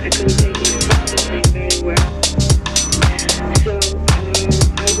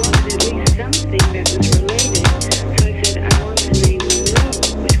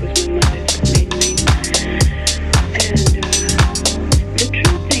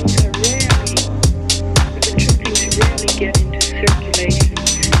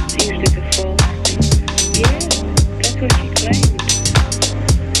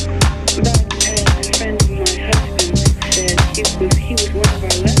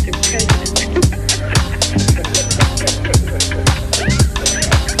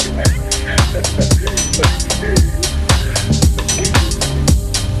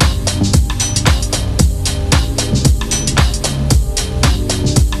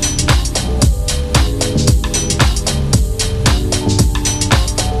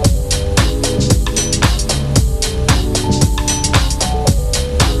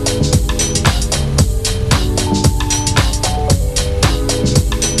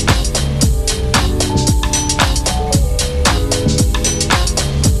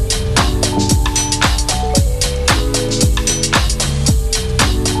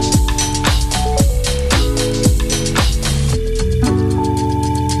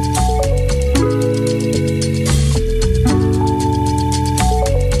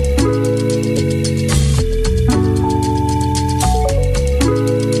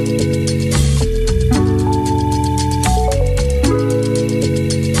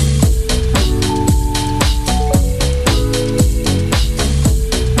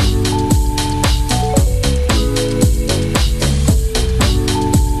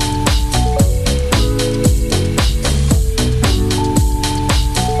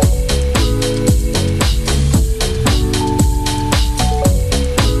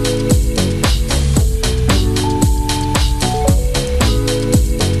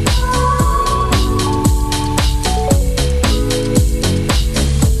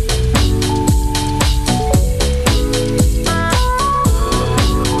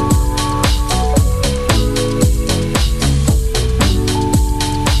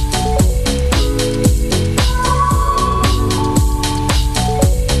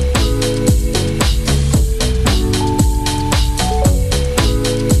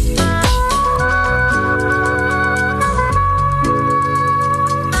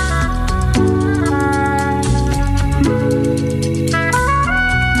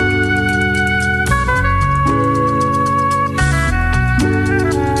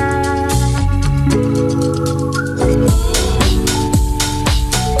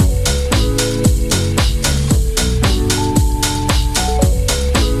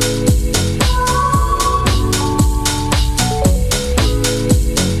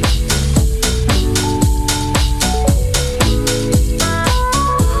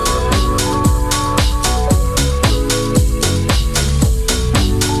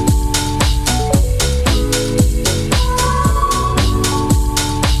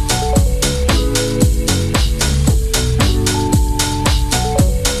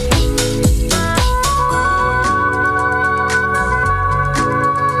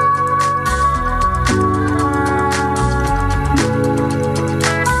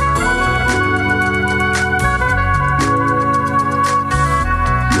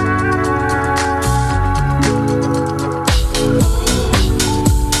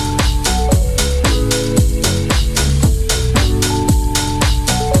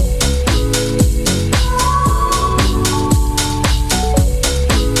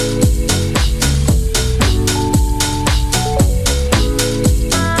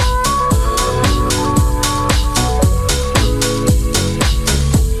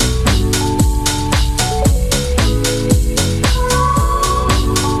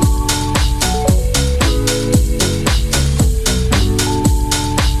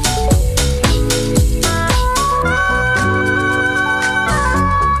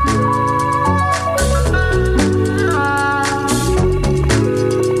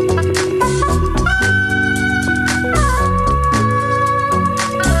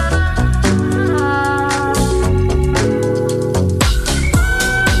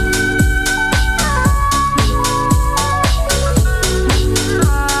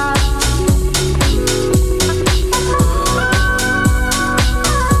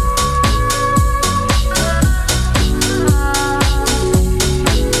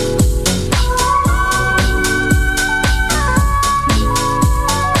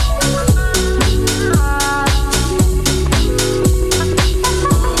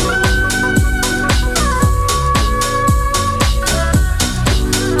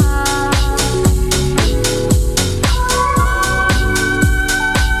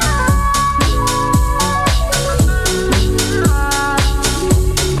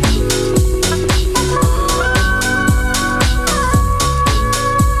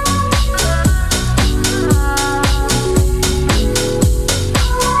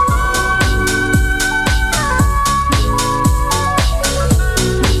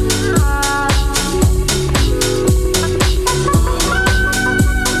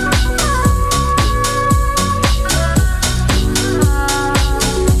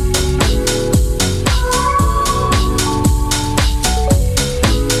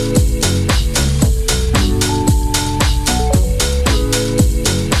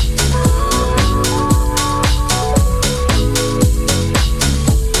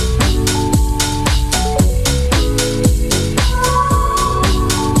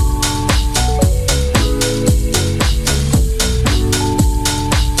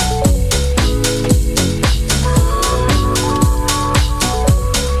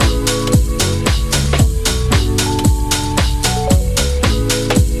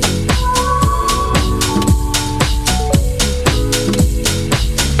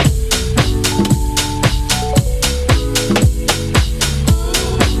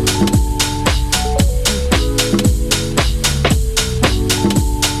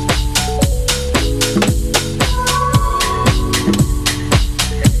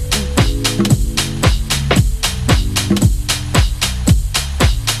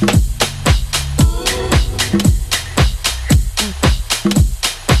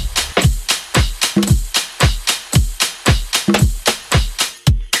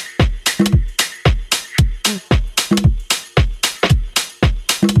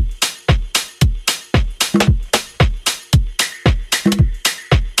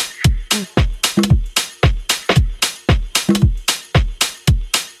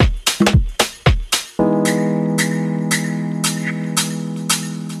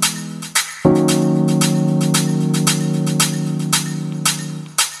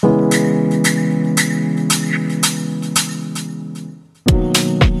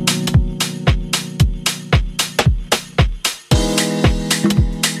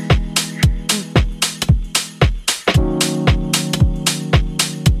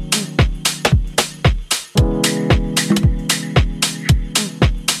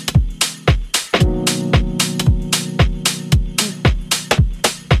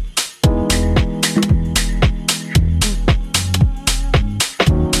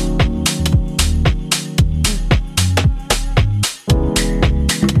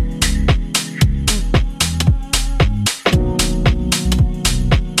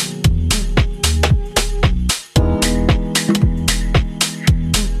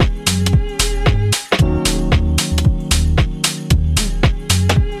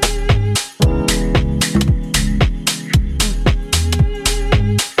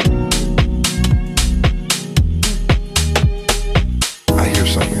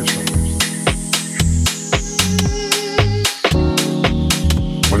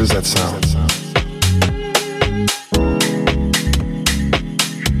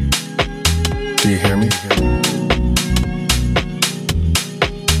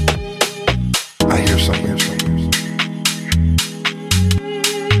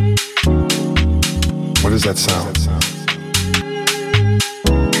What does that sound?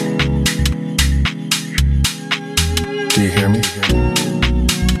 Do you hear me?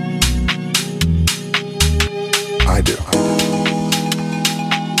 I do.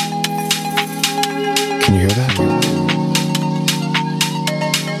 Can you hear that?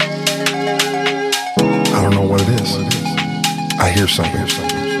 I don't know what it is. I hear something.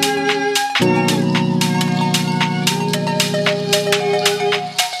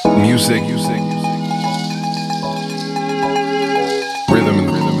 Music, rhythm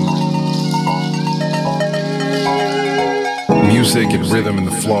and music and rhythm and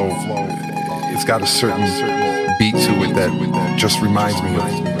the flow. It's got a certain beat to it that just reminds me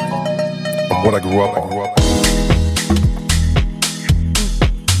of what I grew up on.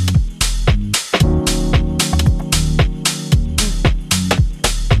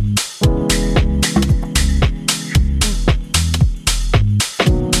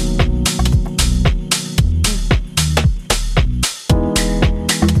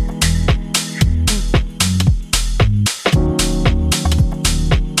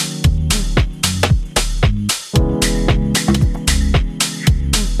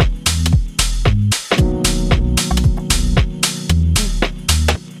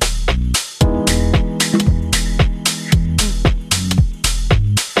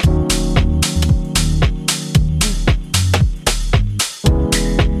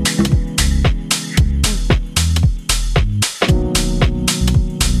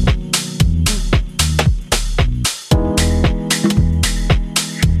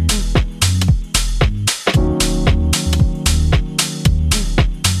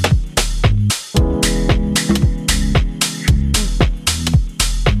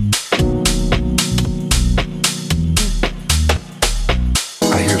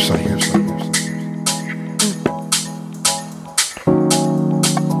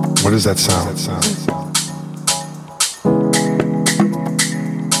 What does that sound?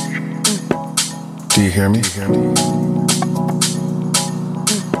 Do you hear me?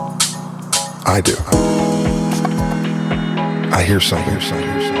 I do. I hear something.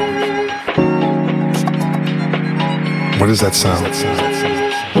 What does that sound?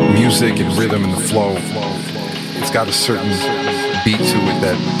 Music and rhythm and the flow. It's got a certain beat to it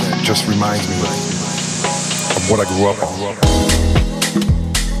that just reminds me of what I grew up on.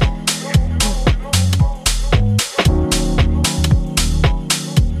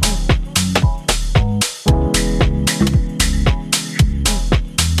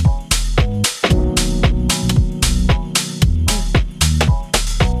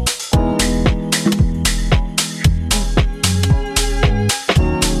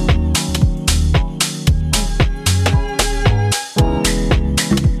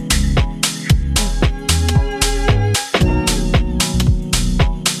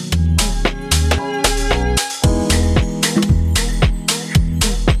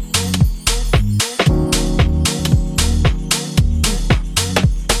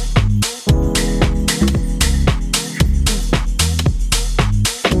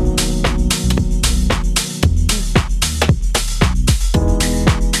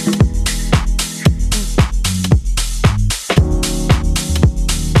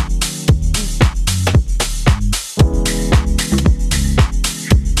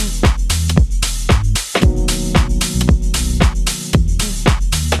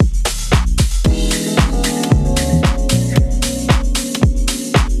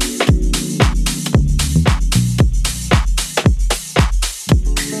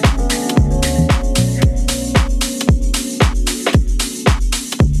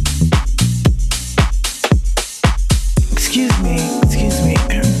 Excuse me.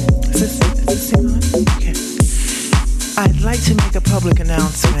 Is this thing on? Okay. I'd like to make a public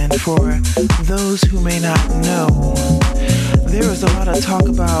announcement for those who may not know. There is a lot of talk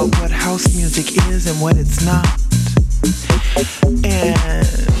about what house music is and what it's not. And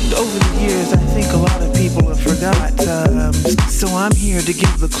over the years, I think a lot of people have forgot. So I'm here to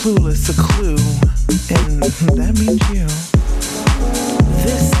give the clueless a clue. And that means you.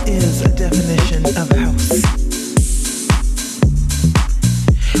 This is a definition of house.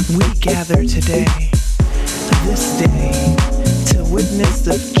 We gather today, this day, to witness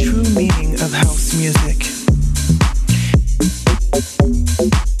the true meaning of house music.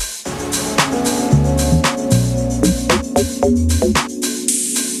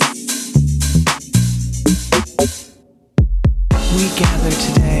 We gather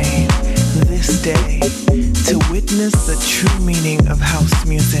today, this day, to witness the true meaning of house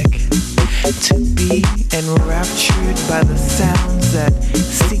music. To be enraptured by the sounds that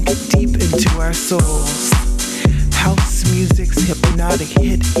sink deep into our souls. House music's hypnotic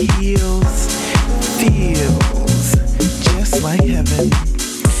hit feels just like heaven,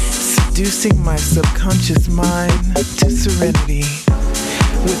 seducing my subconscious mind to serenity.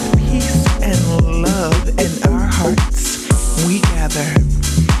 With peace and love in our hearts, we gather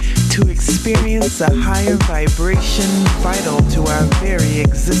to experience a higher vibration vital to our very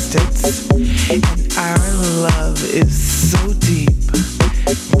existence. And our love is so deep,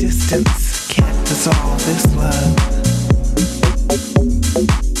 distance can't dissolve this love.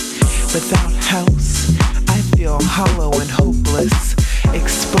 Without house, I feel hollow and hopeless,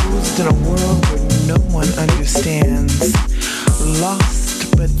 exposed in a world where no one understands.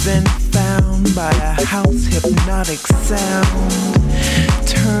 Lost, but then found by a house hypnotic sound.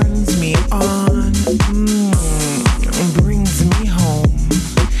 Turns me on, brings me home.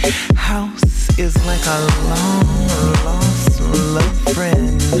 House is like a long lost love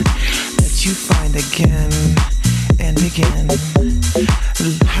friend that you find again and again.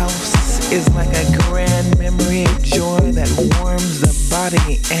 House is like a grand memory of joy that warms the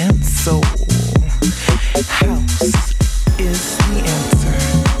body and soul. House is the answer,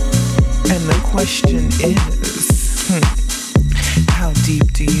 and the question is, how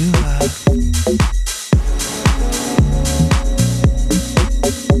deep do you love?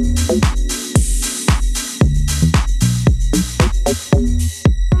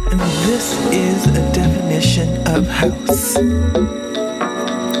 And this is a definition of house.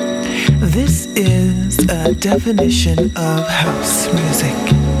 This is a definition of house music.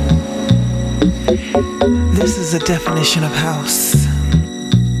 This is a definition of house.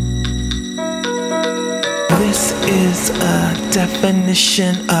 This is a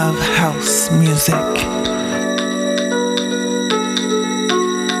definition of house music.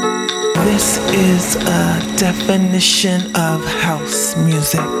 This is a definition of house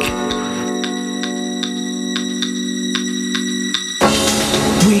music.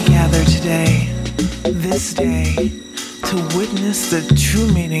 We gather today, this day, to witness the true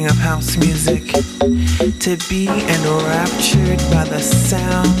meaning of house music, to be enraptured by the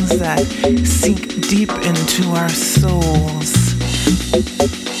sounds that sink deep into our souls.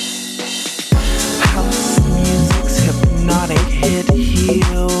 House music's hypnotic hit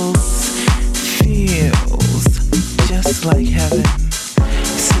feels just like heaven,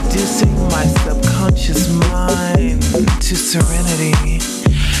 seducing my subconscious mind to serenity.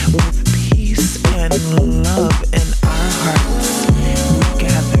 With peace and love in our hearts, we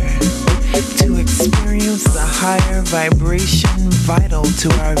gather to experience the higher vibration vital to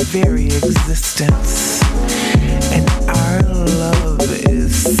our very existence. And our love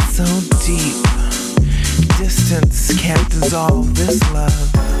is so deep, distance can't dissolve this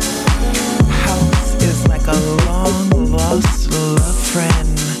love. House is like a long lost love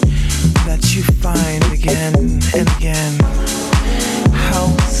friend that you find again and again.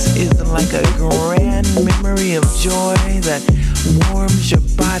 House is like a grand memory of joy that warms your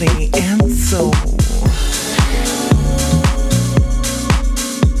body and soul.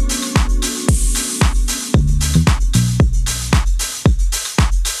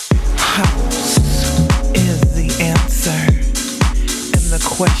 House is the answer, and the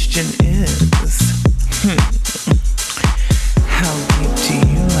question is, how deep do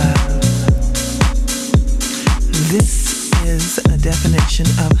you love? This is a definition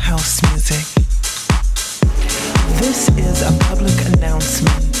of house music. This is a public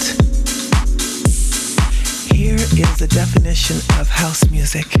announcement. Here is a definition of house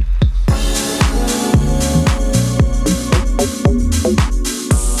music.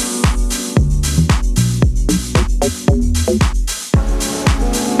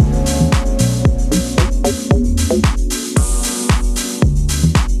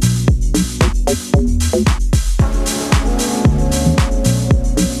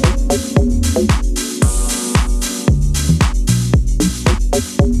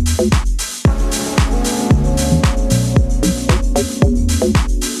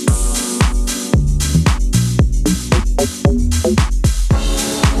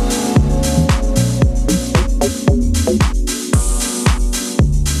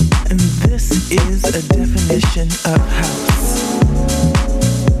 This is a definition of house.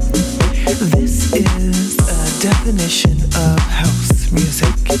 This is a definition of house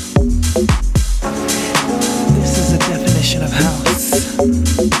music. This is a definition of house.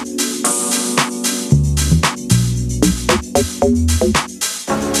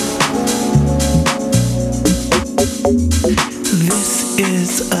 This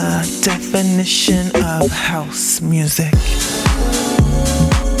is a definition of house music.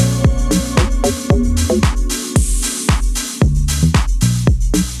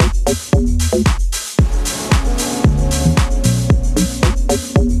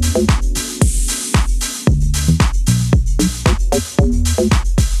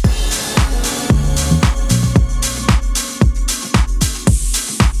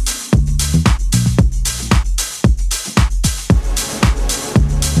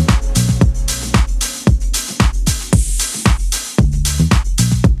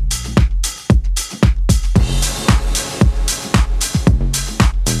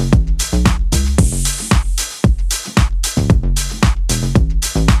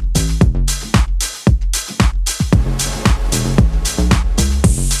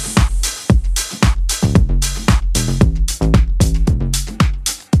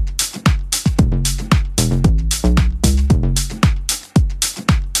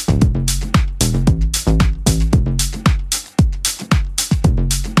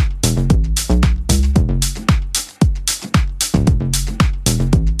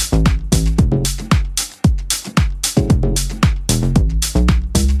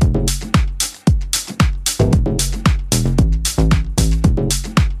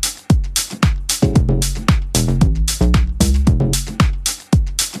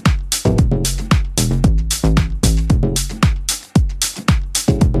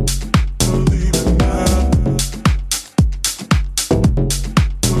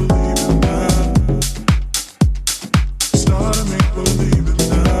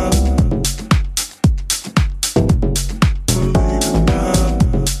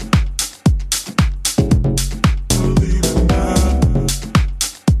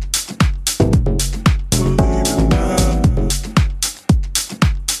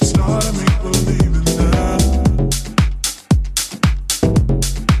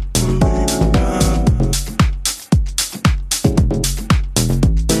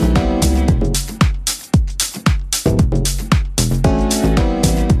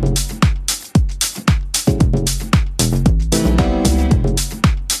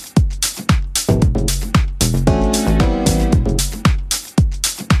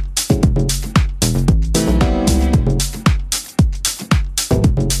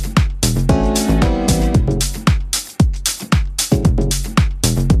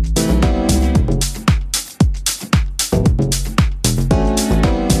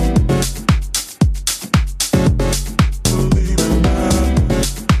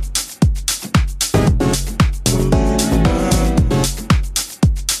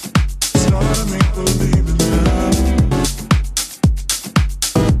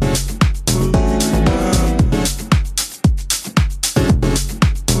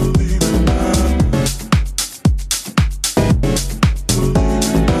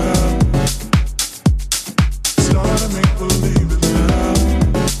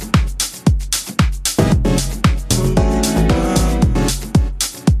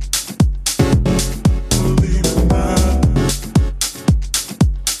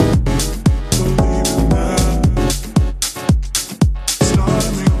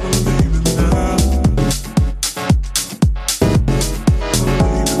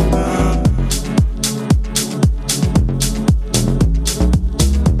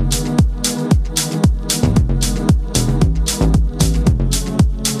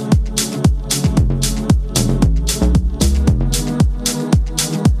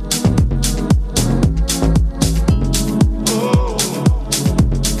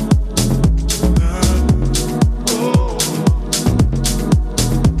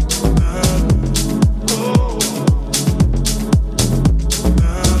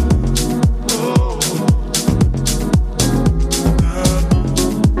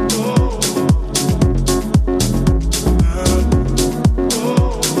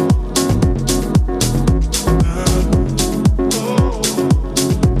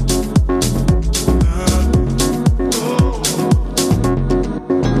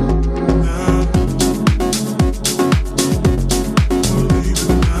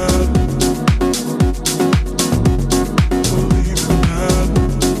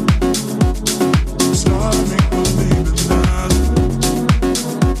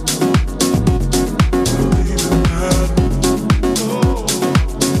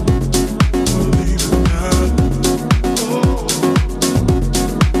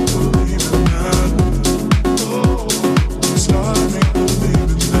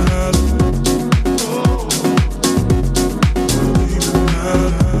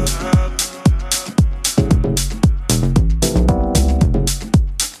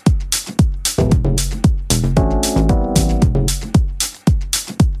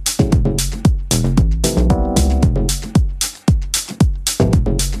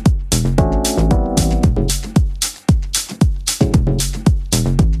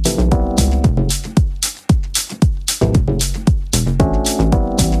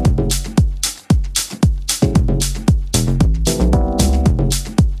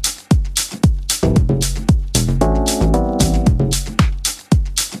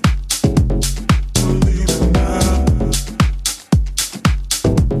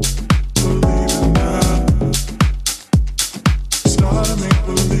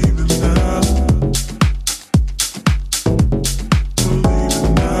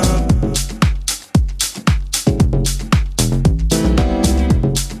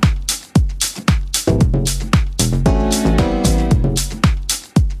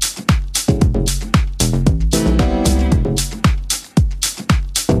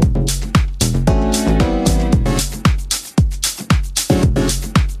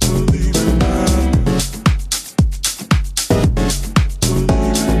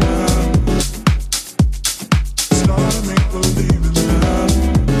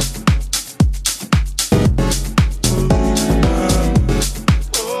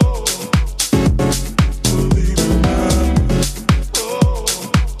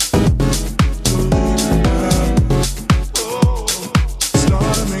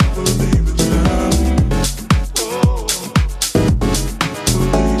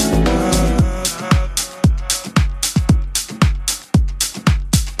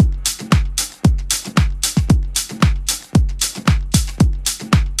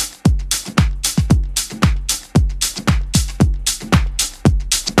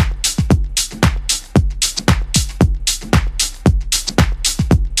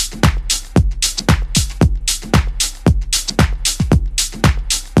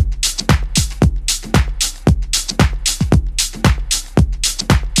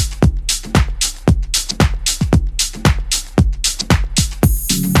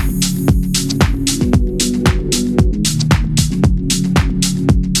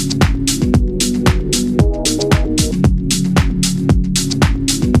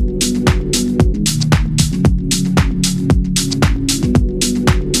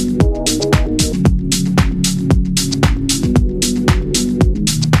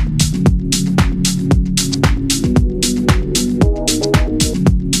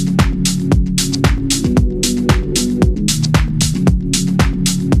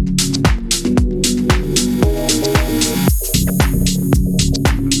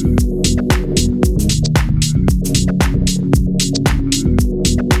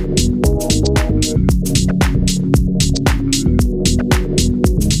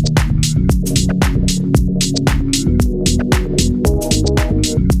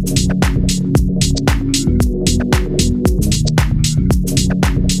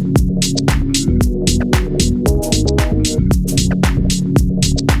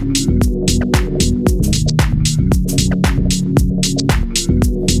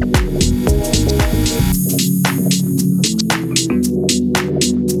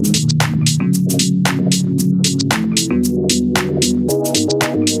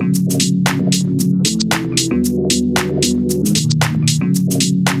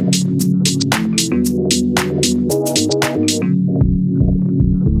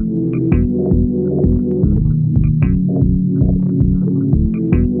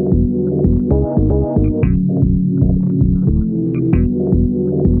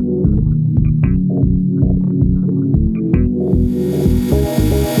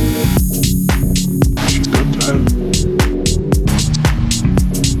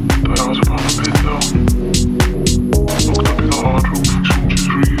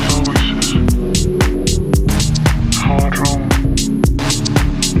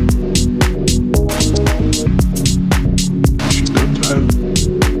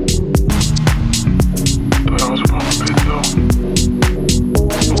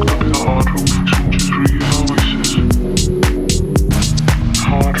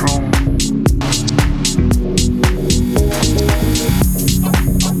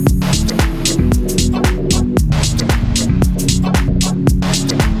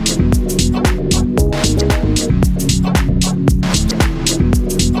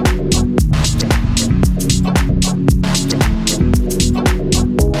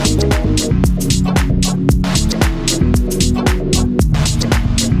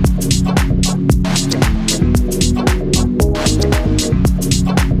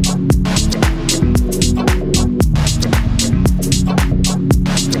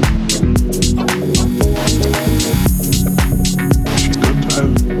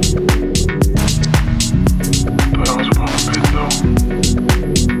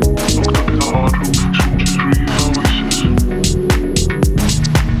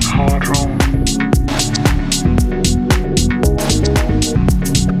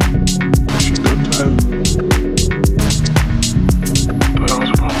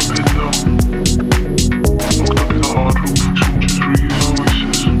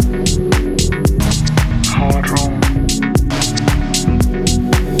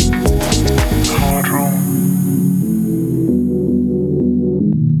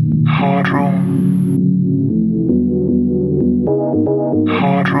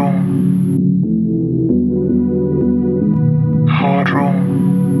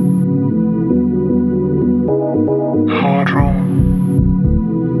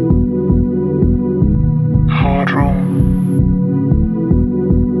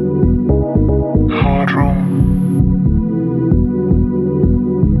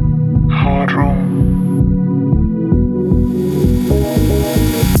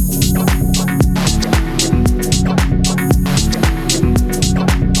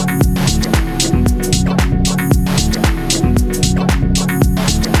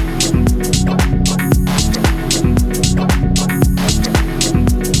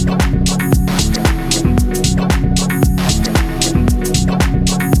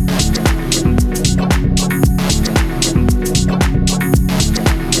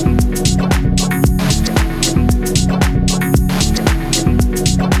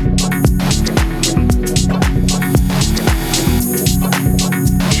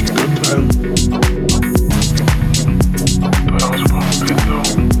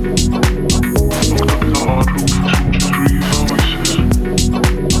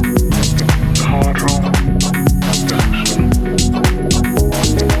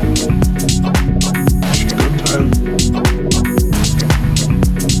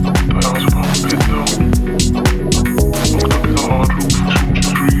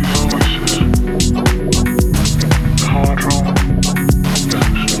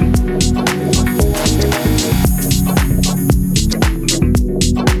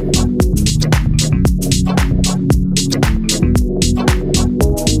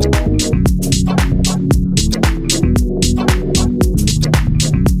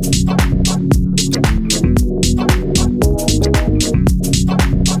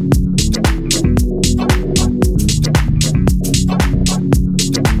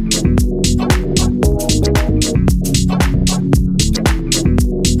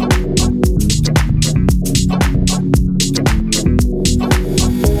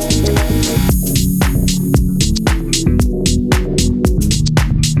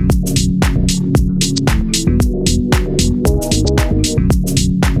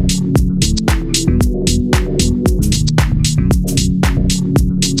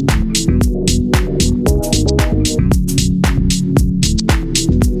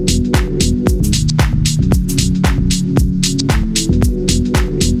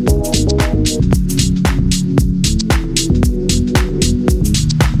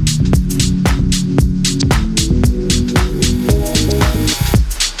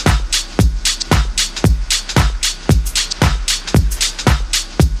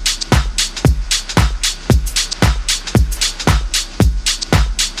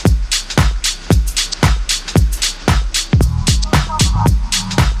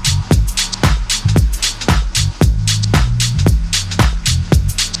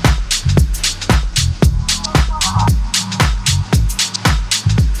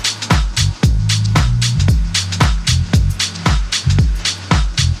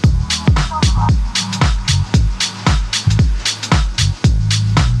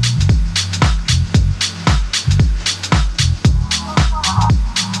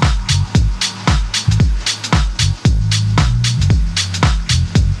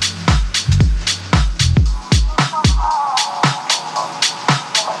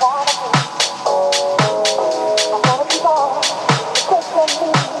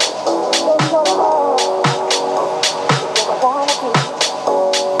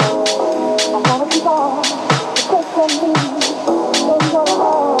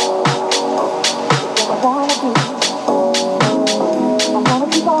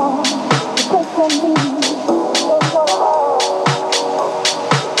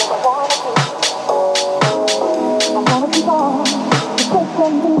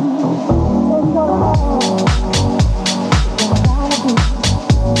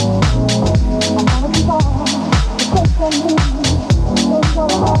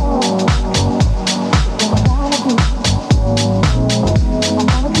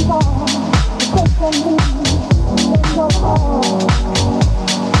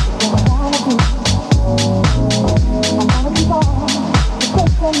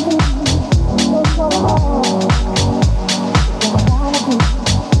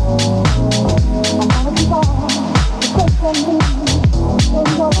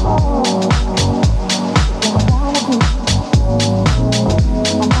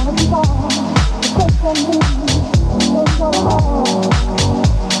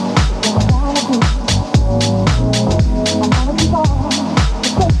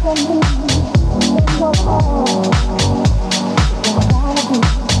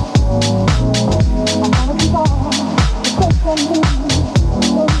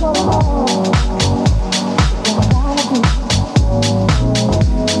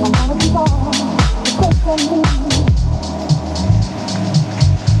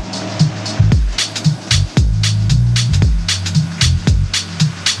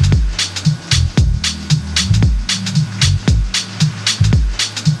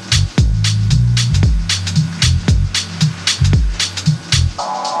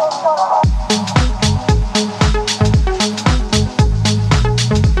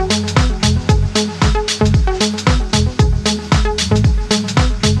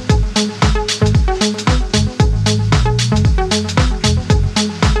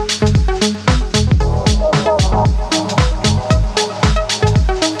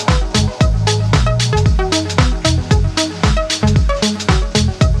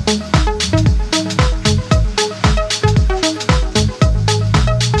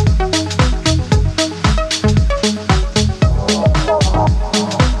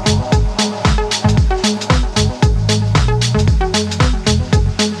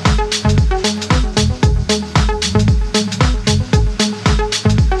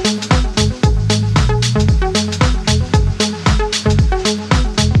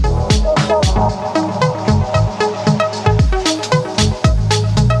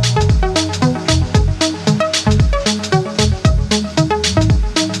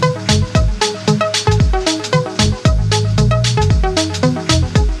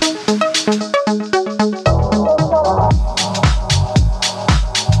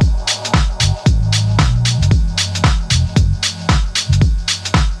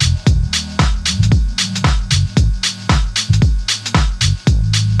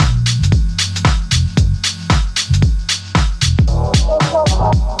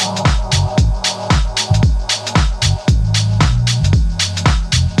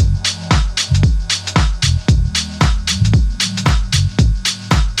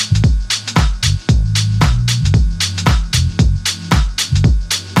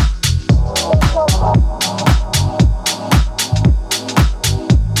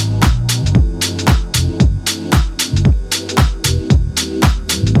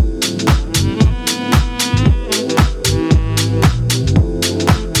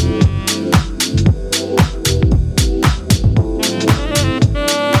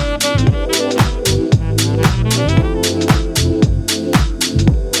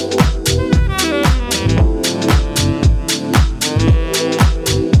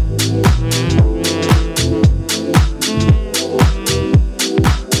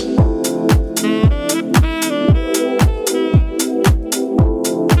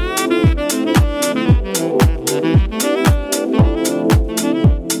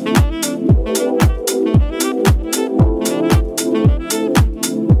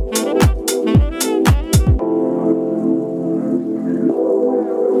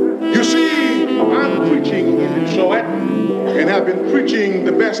 preaching in Detroit and have been preaching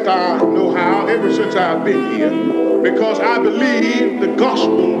the best I know how ever since I've been here because I believe the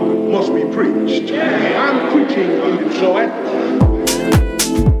gospel must be preached. I'm preaching in Detroit.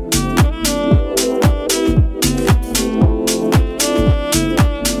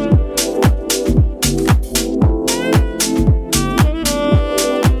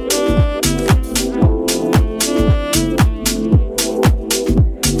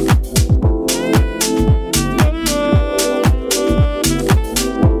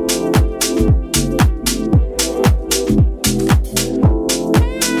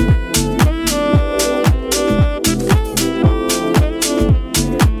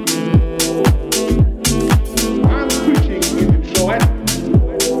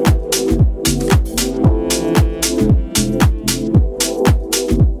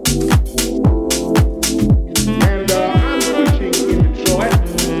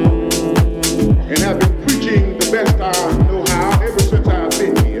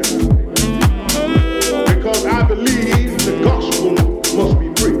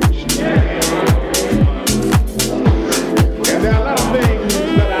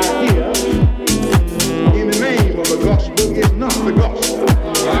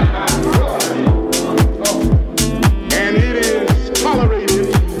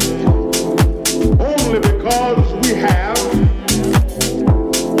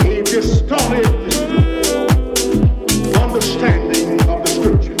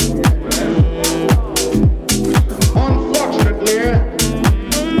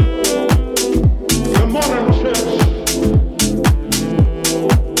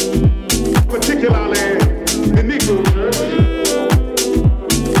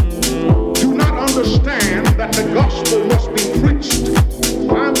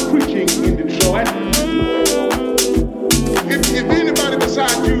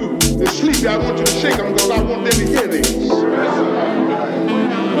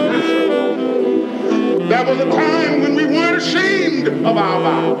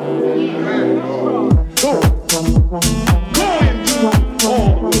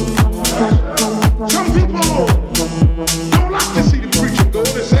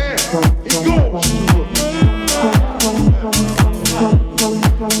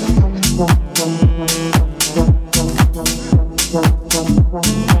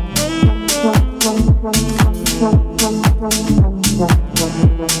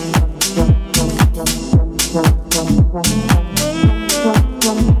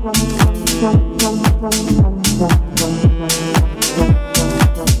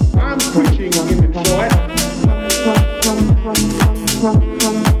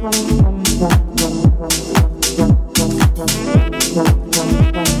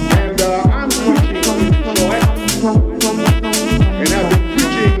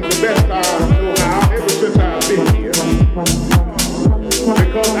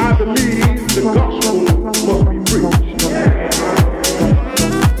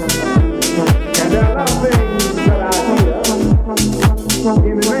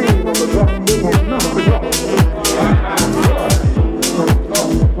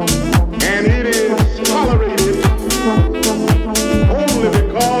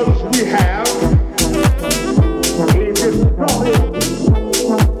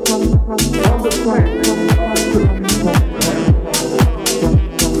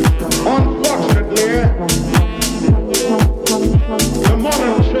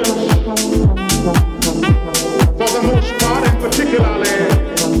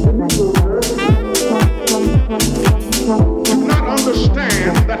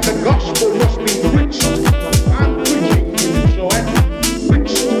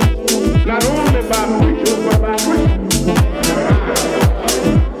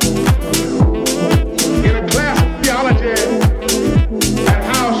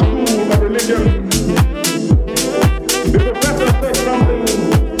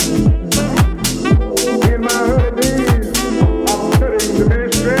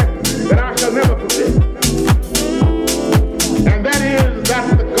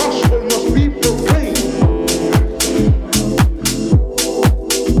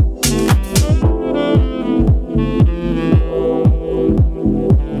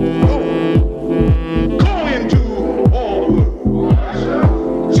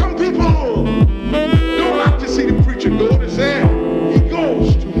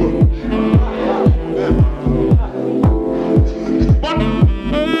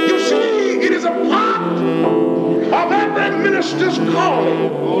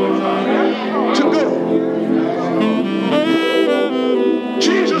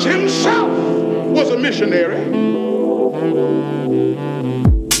 missionary.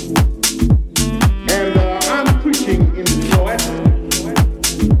 And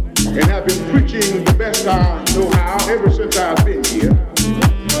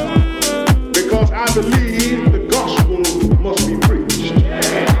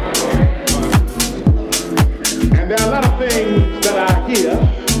here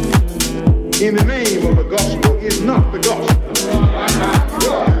in the name of the gospel is not the gospel.